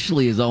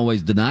officially has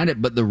always denied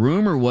it, but the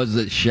rumor was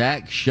that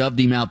Shaq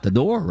shoved him out the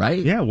door, right?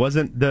 Yeah,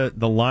 wasn't the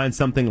line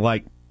something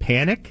like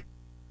panic?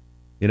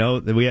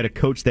 That we had a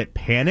coach that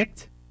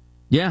panicked?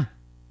 Yeah.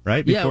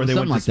 Right? Before they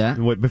went like that.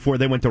 Before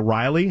they went to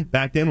Riley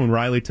back then, when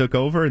Riley took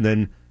over, and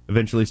then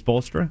eventually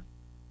Spoelstra.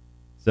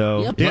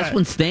 So plus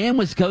when Stan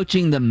was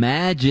coaching the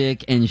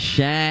Magic and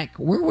Shaq,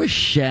 where was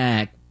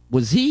Shaq?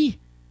 Was he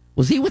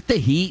with the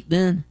Heat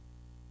then?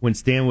 When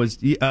Stan was,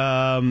 he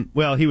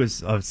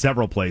was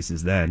several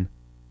places then.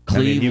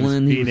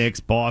 Cleveland, he was Phoenix,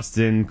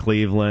 Boston,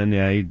 Cleveland.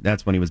 Yeah,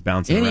 that's when he was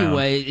bouncing around.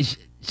 Anyway,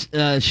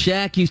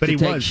 Shaq used to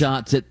take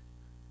shots at.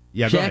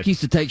 Yeah, Shaq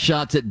used to take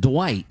shots at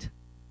Dwight.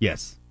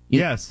 Yes.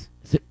 Yes.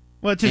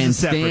 Well, it's just a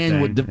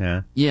separate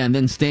thing. And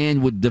then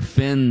Stan would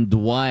defend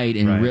Dwight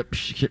and rip.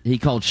 He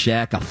called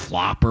Shaq a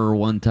flopper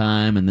one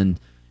time, and then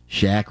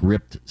Shaq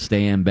ripped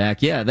Stan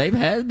back. Yeah, they've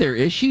had their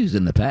issues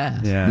in the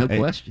past. Yeah, no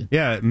question.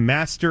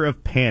 Master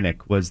of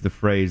panic was the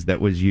phrase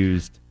that was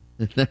used.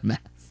 The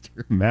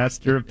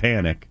master of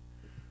panic.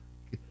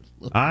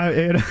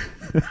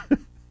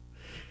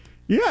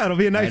 It'll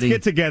be a nice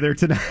get together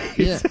tonight.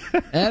 Yeah,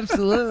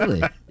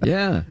 absolutely.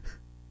 Yeah.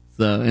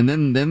 So, and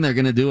then they're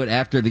going to do it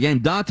after the game.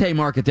 Dante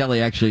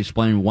Marchitelli actually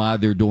explained why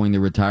they're doing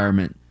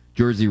the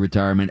jersey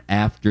retirement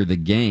after the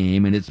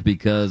game, and it's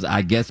because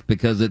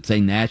it's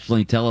a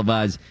nationally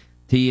televised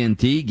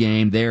TNT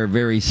game. They're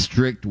very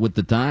strict with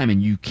the time,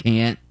 and you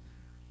can't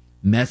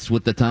mess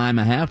with the time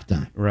at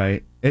halftime.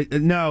 Right.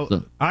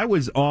 I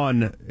was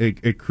on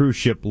a cruise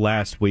ship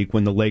last week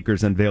when the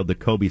Lakers unveiled the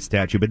Kobe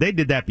statue, but they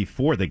did that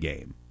before the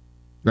game.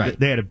 Right.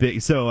 They had a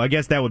big, so I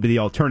guess that would be the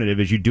alternative,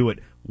 is you do it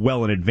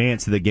well in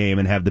advance of the game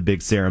and have the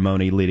big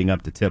ceremony leading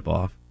up to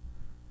tip-off.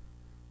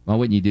 Why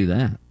wouldn't you do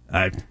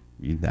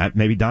that?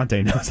 Maybe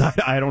Dante knows.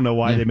 I don't know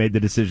why they made the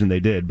decision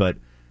they did, but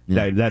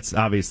that's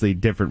obviously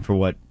different for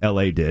what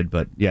L.A. did.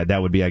 But,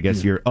 that would be, I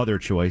guess, your other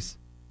choice.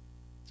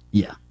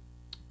 Yeah.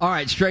 All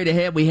right, straight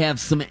ahead, we have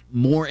some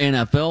more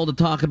NFL to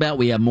talk about.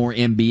 We have more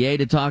NBA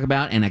to talk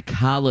about, and a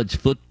college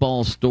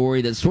football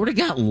story that sort of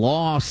got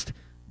lost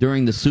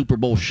during the Super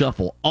Bowl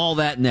shuffle. All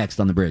that next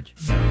on The Bridge.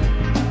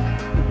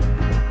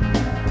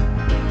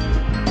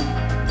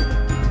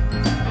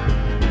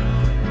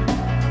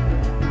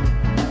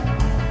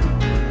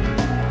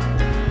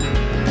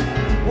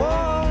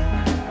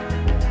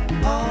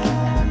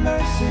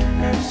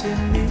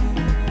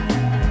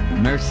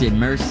 Mercy,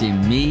 mercy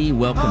me.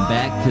 Welcome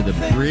back to The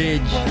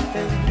Bridge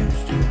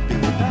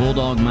with the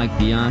Bulldog Mike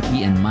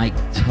Bianchi and Mike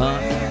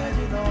Tuck.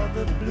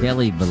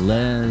 Kelly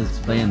Velez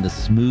playing the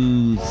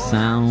smooth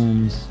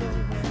sounds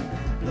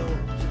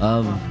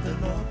of...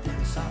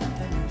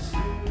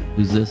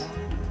 Who's this?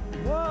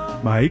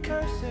 Mike.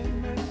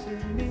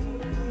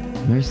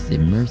 Mercy,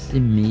 mercy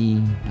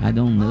me. I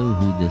don't know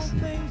who this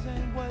is.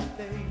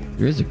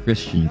 There is a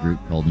Christian group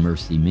called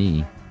Mercy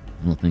Me. I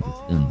don't think it's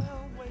them, though.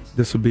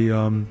 This will be,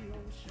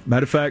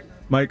 matter of fact,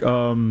 Mike,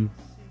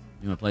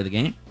 You want to play the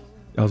game?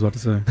 I was about to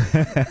say.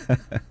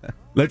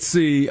 Let's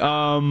see.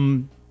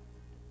 Wide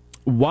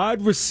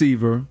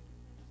receiver,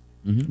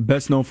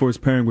 best known for his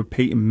pairing with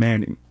Peyton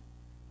Manning.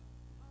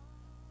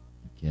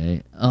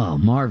 Okay. Oh,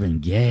 Marvin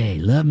Gaye.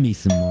 Love me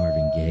some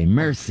Marvin Gaye.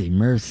 Mercy,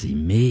 mercy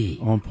me.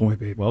 On point,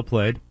 baby. Well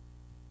played.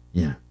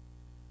 Yeah.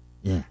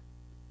 Yeah. I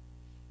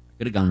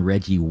could have gone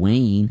Reggie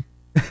Wayne.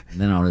 And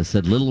then I would have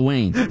said Little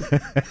Wayne.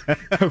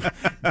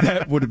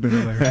 That would have been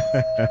hilarious.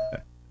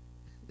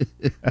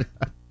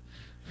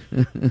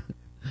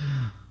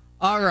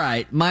 All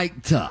right,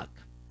 Mike Tuck.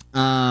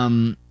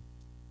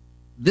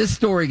 This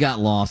story got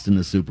lost in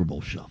the Super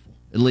Bowl shuffle.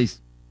 At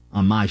least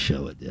on my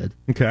show it did.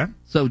 Okay.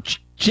 So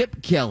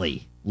Chip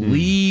Kelly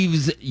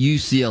leaves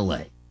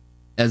UCLA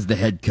as the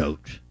head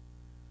coach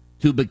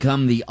to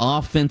become the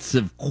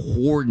offensive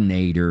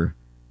coordinator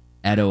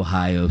at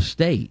Ohio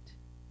State.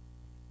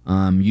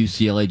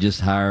 UCLA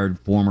just hired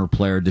former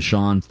player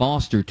Deshaun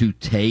Foster to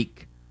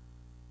take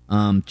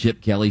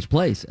Chip Kelly's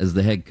place as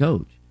the head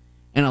coach.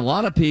 And a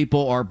lot of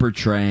people are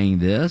portraying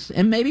this,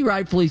 and maybe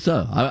rightfully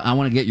so. I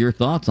want to get your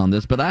thoughts on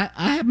this, but I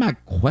have my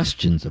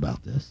questions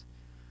about this.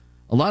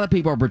 A lot of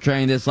people are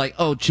portraying this like,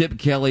 oh, Chip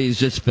Kelly is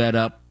just fed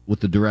up with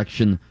the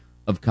direction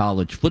of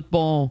college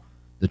football,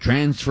 the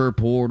transfer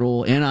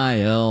portal,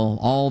 NIL,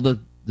 all the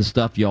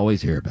stuff you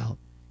always hear about.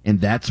 And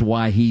that's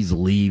why he's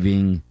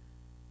leaving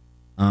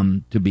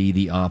to be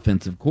the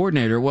offensive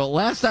coordinator. Well,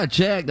 last I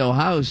checked,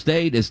 Ohio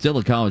State is still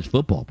a college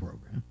football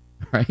program,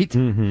 right?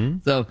 Mm-hmm.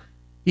 So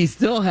he's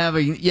still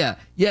having,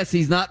 yes,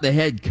 he's not the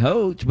head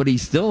coach, but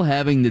he's still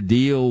having to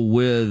deal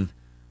with,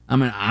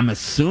 I'm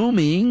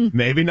assuming.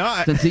 Maybe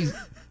not.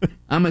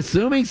 I'm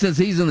assuming since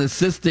he's an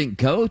assistant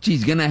coach,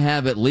 he's going to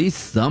have at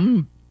least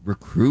some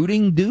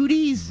recruiting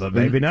duties. But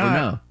maybe not.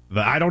 No?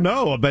 But I don't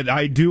know. But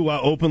I do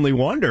openly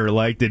wonder,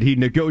 like, did he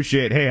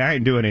negotiate, hey, I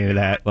ain't doing any of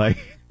that. Like,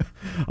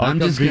 I'm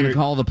just going to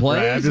call the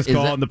plays? Right, I'm just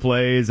calling the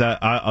plays.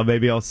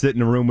 Maybe I'll sit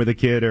in a room with a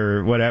kid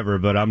or whatever,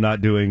 but I'm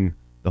not doing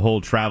the whole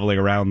traveling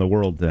around the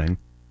world thing.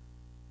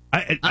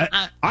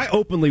 I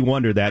openly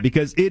wonder that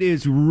because it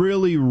is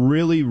really,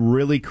 really,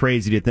 really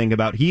crazy to think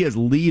about. He is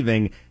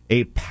leaving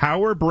a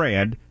power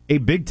brand, a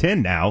Big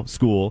Ten now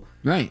school,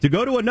 right, to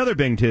go to another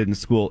Big Ten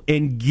school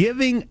and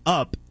giving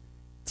up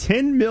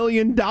 $10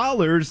 million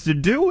to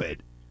do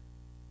it.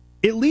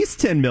 At least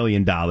 $10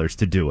 million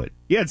to do it.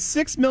 He had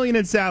 $6 million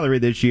in salary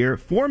this year,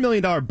 $4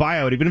 million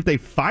buyout, even if they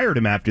fired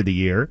him after the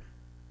year,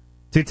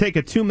 to take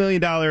a $2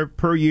 million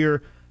per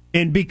year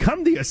and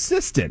become the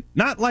assistant,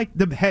 not like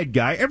the head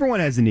guy.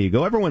 Everyone has an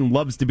ego. Everyone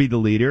loves to be the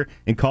leader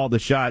and call the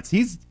shots.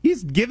 He's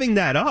giving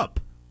that up.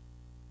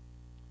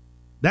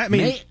 That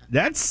means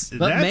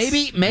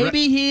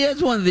maybe he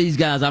is one of these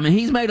guys. I mean,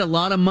 he's made a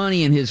lot of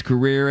money in his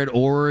career at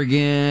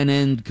Oregon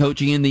and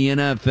coaching in the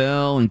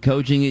NFL and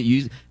coaching at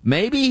UC.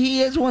 Maybe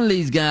he is one of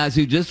these guys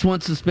who just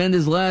wants to spend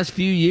his last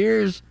few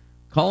years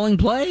calling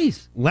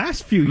plays.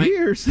 Last few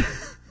years?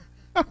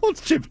 How old's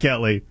Chip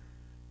Kelly?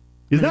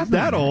 He's not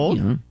that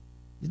old.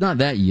 He's not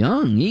that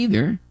young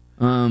either.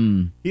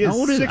 He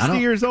is 60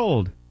 years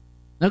old.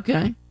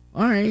 Okay.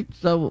 All right.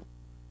 So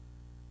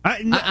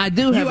I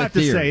do have you a have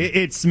theory. to say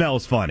it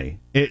smells funny.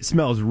 It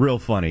smells real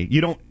funny. You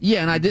don't.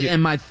 Yeah, and I did.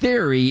 And my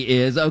theory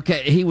is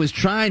he was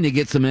trying to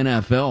get some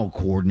NFL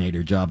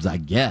coordinator jobs, I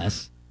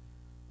guess.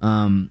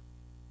 And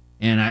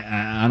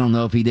I don't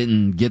know if he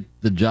didn't get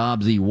the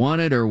jobs he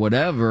wanted or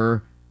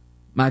whatever.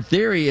 My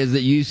theory is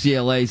that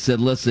UCLA said,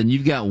 "Listen,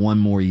 you've got one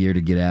more year to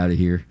get out of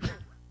here."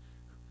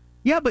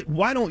 Yeah, but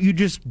why don't you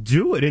just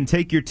do it and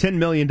take your $10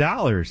 million?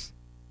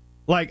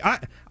 Like,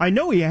 I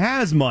know he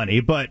has money,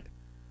 but...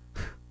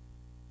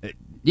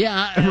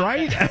 Yeah.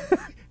 Right?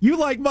 You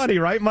like money,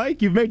 right,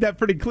 Mike? You've made that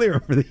pretty clear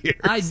over the years.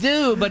 I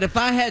do, but if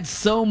I had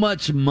so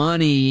much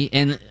money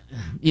and,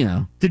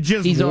 to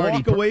just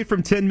walk away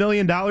from $10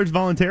 million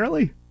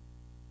voluntarily?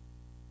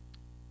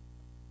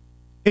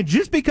 And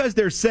just because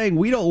they're saying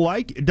we don't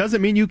like it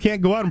doesn't mean you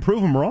can't go out and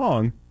prove them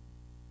wrong.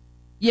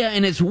 Yeah,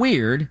 and it's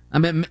weird. I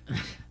mean...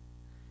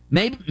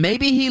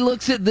 Maybe he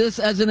looks at this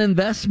as an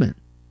investment.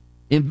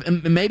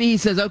 Maybe he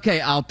says, "Okay,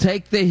 I'll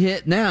take the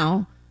hit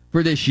now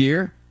for this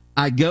year.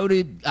 I go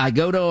to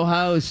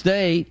Ohio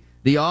State.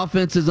 The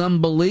offense is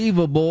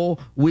unbelievable.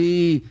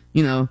 We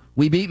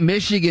beat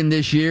Michigan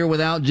this year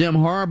without Jim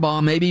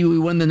Harbaugh. Maybe we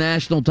win the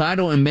national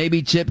title, and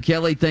maybe Chip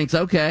Kelly thinks,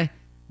 okay,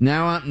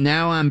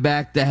 now I'm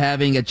back to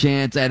having a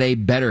chance at a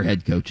better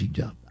head coaching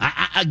job."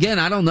 I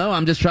don't know.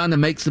 I'm just trying to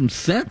make some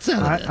sense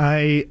out of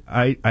it.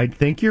 I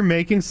think you're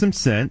making some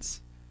sense.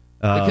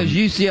 Because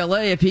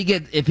UCLA, if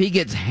he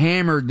gets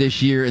hammered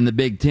this year in the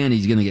Big Ten,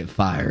 he's going to get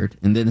fired,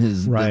 and then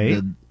his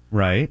right.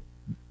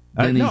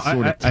 Then he's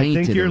sort of tainted.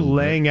 I think you're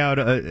laying out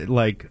a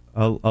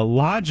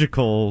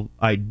logical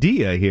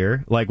idea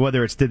here, like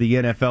whether it's to the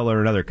NFL or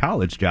another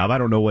college job. I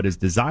don't know what his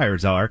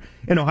desires are.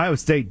 And Ohio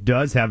State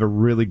does have a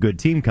really good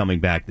team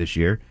coming back this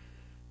year.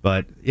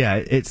 But, yeah,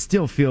 it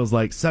still feels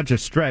like such a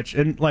stretch.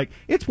 And, like,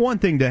 it's one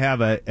thing to have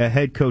a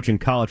head coach in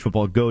college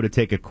football go to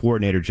take a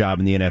coordinator job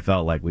in the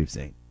NFL like we've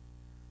seen,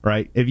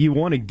 right? If you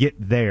want to get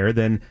there,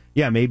 then,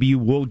 yeah, maybe you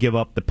will give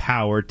up the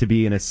power to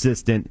be an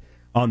assistant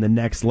on the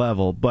next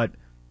level. But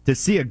to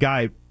see a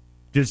guy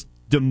just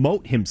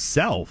demote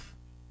himself,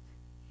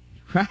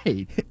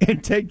 right,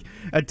 and take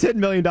a $10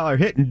 million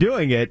hit in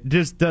doing it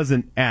just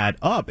doesn't add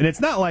up. And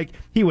it's not like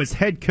he was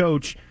head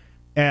coach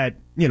at,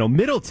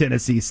 Middle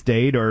Tennessee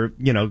State or,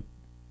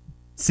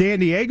 San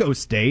Diego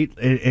State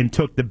and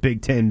took the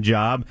Big Ten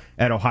job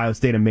at Ohio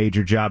State, a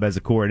major job as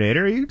a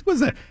coordinator. He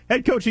was a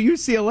head coach at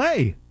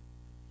UCLA.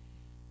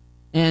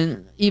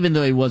 And even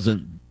though he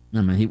wasn't,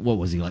 what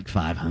was he, like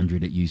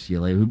 500 at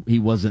UCLA? He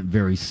wasn't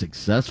very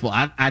successful.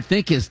 I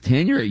think his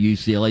tenure at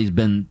UCLA has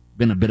been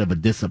a bit of a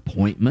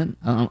disappointment.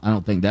 I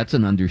don't think that's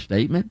an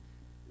understatement.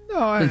 No,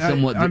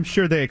 I'm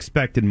sure they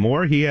expected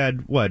more. He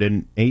had,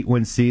 an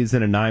 8-win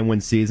season, a 9-win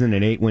season,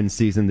 an 8-win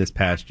season this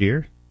past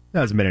year.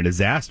 That hasn't been a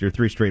disaster.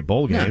 3 straight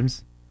bowl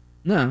games.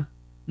 No.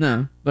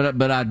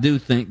 But I do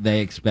think they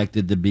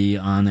expected to be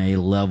on a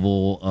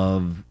level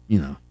of,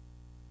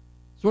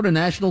 sort of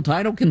national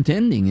title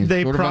contending.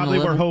 They probably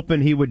were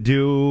hoping he would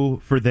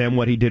do for them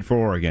what he did for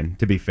Oregon,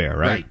 to be fair,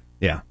 right?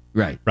 Yeah.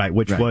 Right.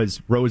 Which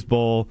was Rose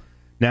Bowl,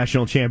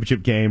 national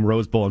championship game,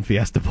 Rose Bowl, and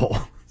Fiesta Bowl.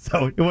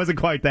 So it wasn't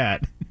quite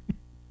that.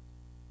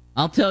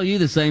 I'll tell you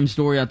the same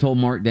story I told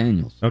Mark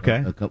Daniels.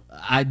 Okay.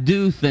 I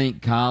do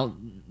think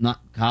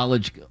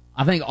college.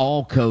 I think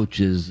all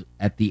coaches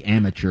at the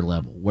amateur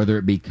level, whether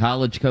it be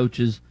college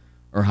coaches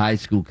or high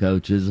school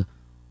coaches,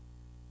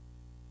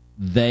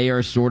 they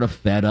are sort of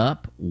fed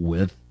up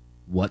with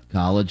what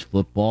college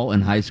football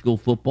and high school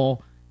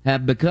football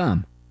have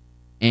become.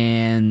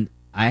 And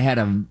I had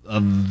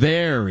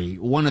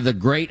one of the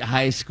great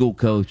high school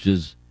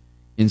coaches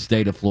in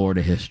state of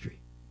Florida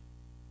history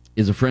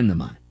is a friend of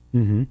mine.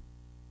 Mm-hmm.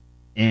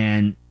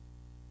 And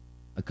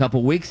a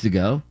couple weeks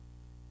ago,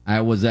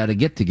 I was at a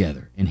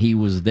get-together, and he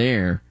was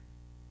there,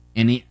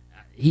 and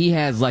he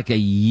has like a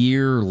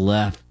year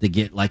left to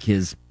get like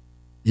his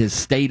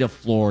state of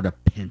Florida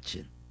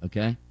pension,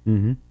 okay?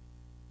 Mm-hmm.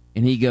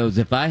 And he goes,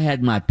 if I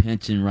had my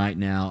pension right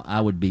now, I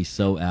would be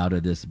so out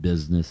of this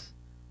business.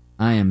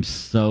 I am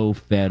so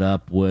fed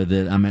up with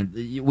it. I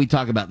mean, we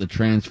talk about the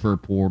transfer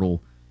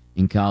portal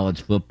in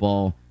college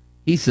football.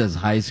 He says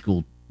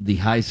the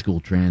high school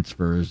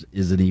transfers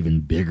is an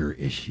even bigger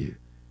issue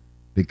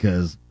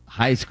because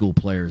high school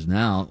players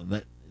now,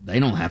 they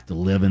don't have to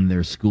live in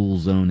their school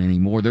zone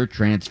anymore. They're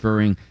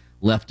transferring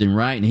left and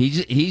right, and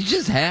he's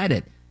just had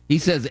it. He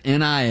says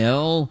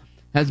NIL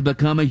has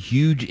become a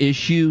huge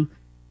issue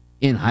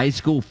in high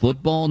school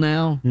football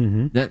now.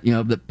 Mm-hmm. That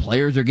that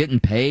players are getting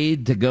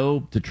paid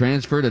to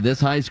transfer to this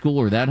high school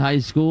or that high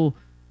school.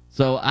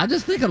 So I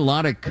just think a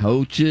lot of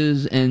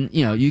coaches, and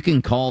you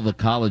can call the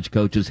college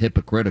coaches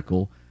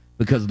hypocritical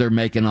because they're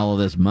making all of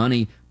this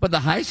money. But the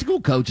high school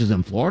coaches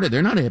in Florida,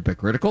 they're not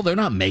hypocritical. They're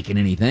not making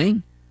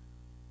anything.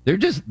 They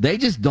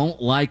just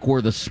don't like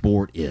where the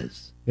sport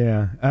is.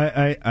 Yeah,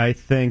 I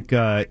think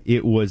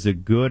it was a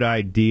good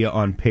idea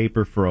on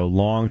paper for a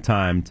long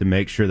time to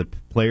make sure the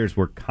players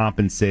were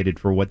compensated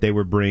for what they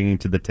were bringing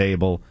to the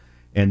table,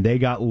 and they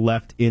got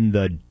left in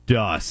the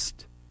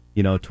dust,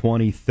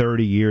 20,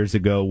 30 years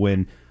ago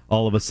when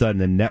all of a sudden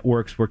the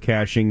networks were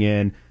cashing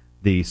in,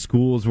 the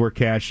schools were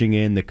cashing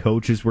in, the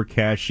coaches were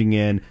cashing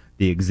in,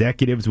 the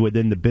executives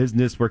within the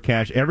business were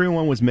cashing.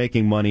 Everyone was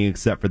making money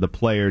except for the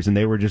players, and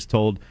they were just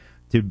told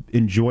to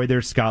enjoy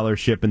their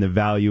scholarship and the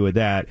value of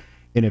that.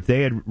 And if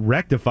they had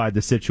rectified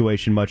the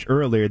situation much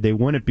earlier, they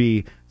wouldn't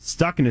be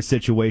stuck in a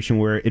situation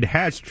where it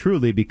has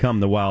truly become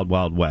the wild,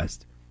 wild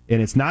west.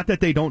 And it's not that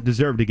they don't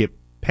deserve to get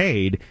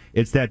paid.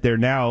 It's that they're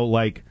now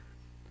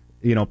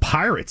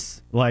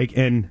pirates.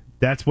 And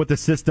that's what the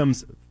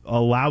systems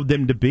allowed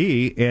them to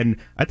be. And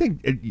I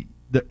think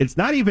it's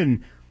not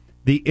even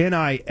the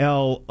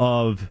NIL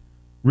of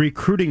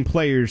recruiting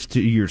players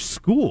to your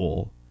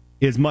school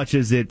as much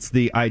as it's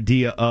the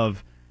idea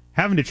of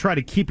having to try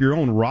to keep your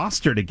own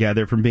roster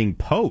together from being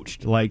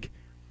poached.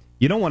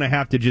 You don't want to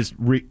have to just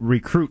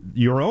recruit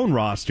your own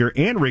roster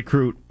and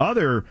recruit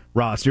other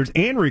rosters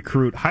and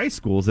recruit high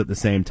schools at the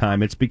same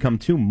time. It's become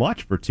too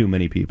much for too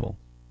many people.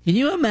 Can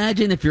you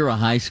imagine if you're a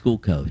high school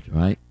coach,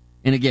 right?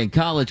 And again,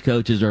 college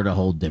coaches are at a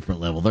whole different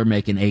level. They're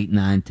making $8,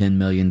 $9, $10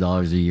 million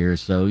a year,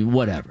 so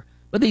whatever.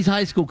 But these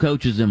high school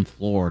coaches in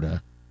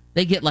Florida,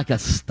 they get like a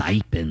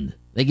stipend.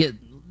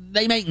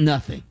 They make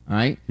nothing, all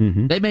right?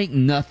 Mm-hmm. They make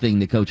nothing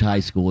to coach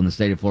high school in the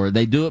state of Florida.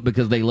 They do it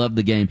because they love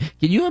the game.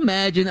 Can you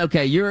imagine,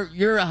 okay,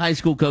 you're a high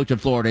school coach in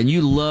Florida, and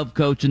you love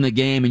coaching the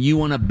game, and you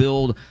want to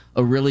build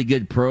a really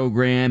good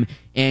program,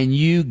 and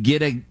you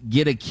get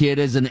a kid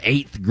as an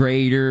 8th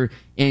grader,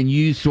 and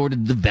you sort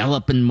of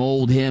develop and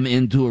mold him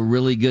into a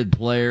really good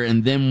player,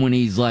 and then when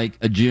he's like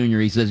a junior,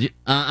 he says,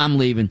 I'm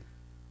leaving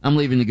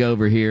to go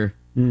over here.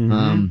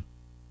 Mm-hmm.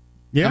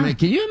 Yeah. I mean,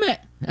 can you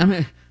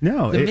imagine?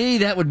 No, to me,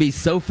 that would be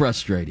so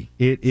frustrating.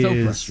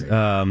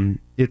 Frustrating.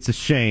 It's a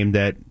shame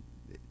that,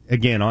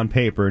 again, on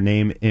paper,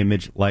 name,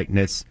 image,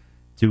 likeness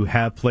to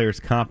have players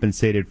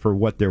compensated for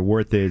what their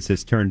worth is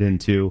has turned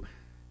into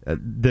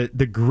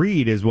the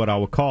greed is what I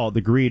would call it,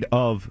 the greed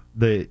of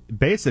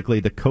basically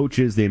the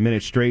coaches, the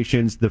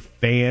administrations, the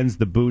fans,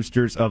 the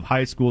boosters of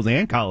high schools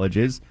and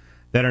colleges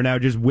that are now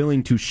just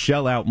willing to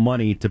shell out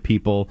money to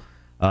people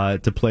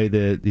to play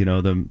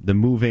the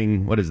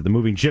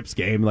moving chips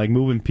game, like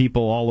moving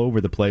people all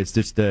over the place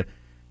just to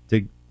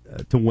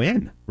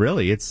win.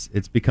 Really, it's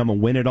become a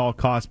win at all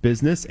cost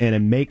business and a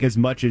make as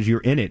much as you're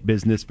in it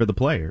business for the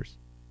players.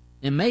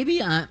 And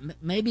maybe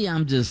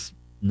I'm just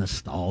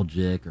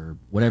nostalgic or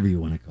whatever you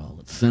want to call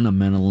it,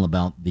 sentimental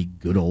about the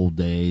good old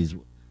days.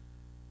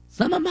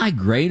 Some of my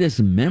greatest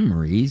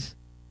memories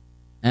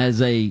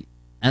as a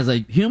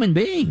human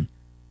being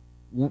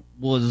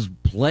was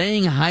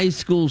playing high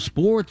school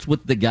sports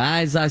with the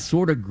guys I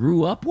sort of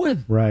grew up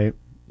with. Right.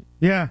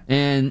 Yeah.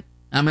 And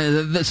I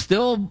mean, they're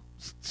still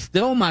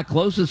my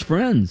closest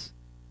friends,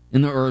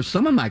 or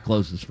some of my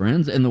closest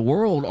friends in the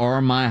world are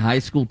my high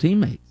school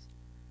teammates.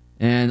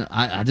 And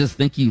I just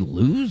think you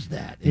lose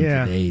that in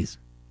today's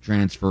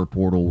transfer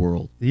portal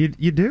world. You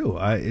do.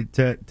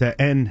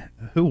 And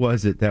who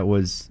was it that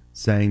was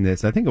saying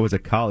this? I think it was a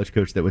college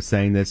coach that was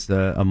saying this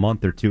a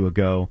month or two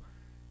ago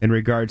in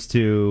regards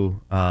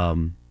to,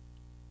 it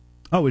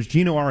was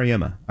Gino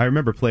Auriemma. I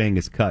remember playing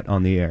his cut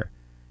on the air.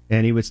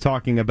 And he was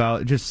talking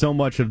about just so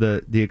much of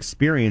the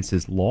experience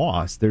is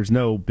lost. There's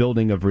no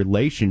building of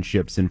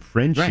relationships and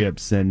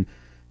friendships and,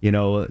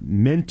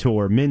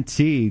 mentor,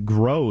 mentee,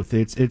 growth.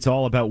 It's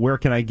all about where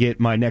can I get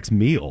my next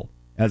meal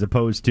as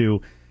opposed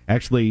to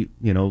actually,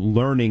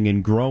 learning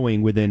and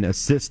growing within a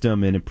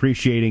system and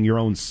appreciating your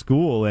own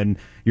school and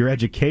your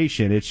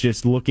education. It's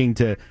just looking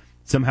to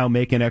somehow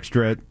make an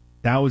extra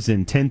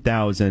 $1,000,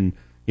 $10,000,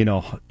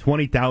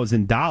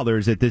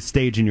 $20,000 at this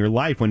stage in your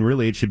life when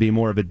really it should be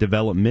more of a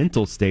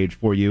developmental stage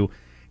for you.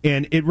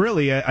 And it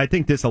really, I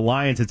think this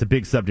alliance, it's a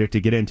big subject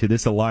to get into.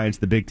 This alliance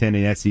the Big Ten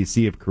and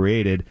SEC have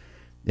created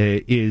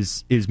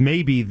is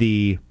maybe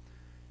the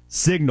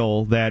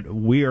signal that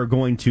we are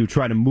going to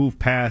try to move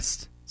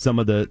past some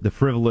of the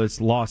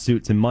frivolous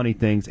lawsuits and money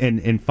things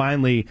and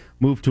finally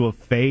move to a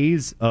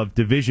phase of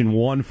Division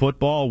I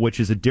football,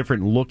 which is a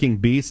different looking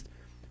beast,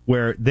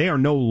 where they are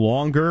no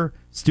longer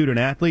student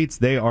athletes.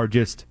 They are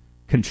just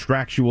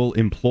contractual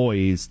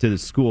employees to the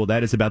school.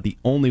 That is about the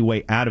only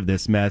way out of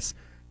this mess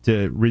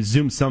to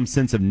resume some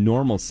sense of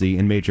normalcy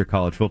in major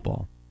college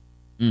football.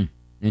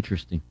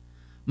 Interesting.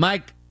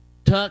 Mike,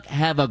 Tuck,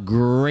 have a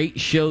great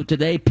show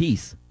today.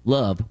 Peace.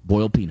 Love,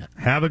 Boiled Peanut.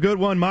 Have a good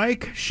one,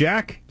 Mike.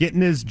 Shaq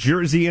getting his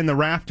jersey in the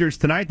rafters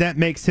tonight. That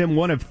makes him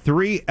one of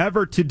 3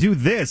 ever to do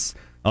this.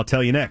 I'll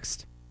tell you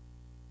next.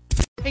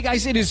 Hey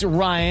guys, it is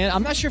Ryan.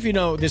 I'm not sure if you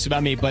know this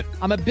about me, but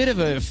I'm a bit of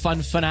a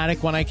fun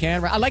fanatic when I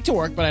can. I like to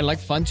work, but I like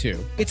fun too.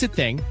 It's a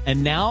thing.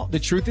 And now the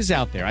truth is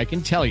out there. I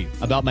can tell you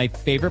about my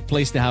favorite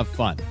place to have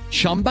fun.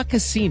 Chumba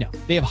Casino.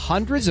 They have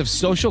hundreds of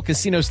social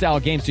casino style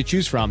games to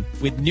choose from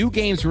with new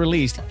games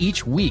released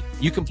each week.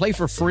 You can play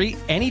for free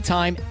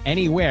anytime,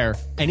 anywhere.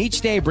 And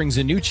each day brings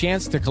a new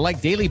chance to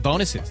collect daily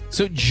bonuses.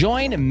 So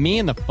join me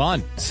in the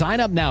fun. Sign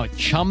up now at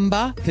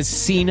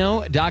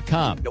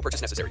ChumbaCasino.com. No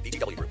purchase necessary.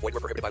 VGW Group. Void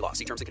where prohibited by law.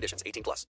 See terms and conditions. 18+.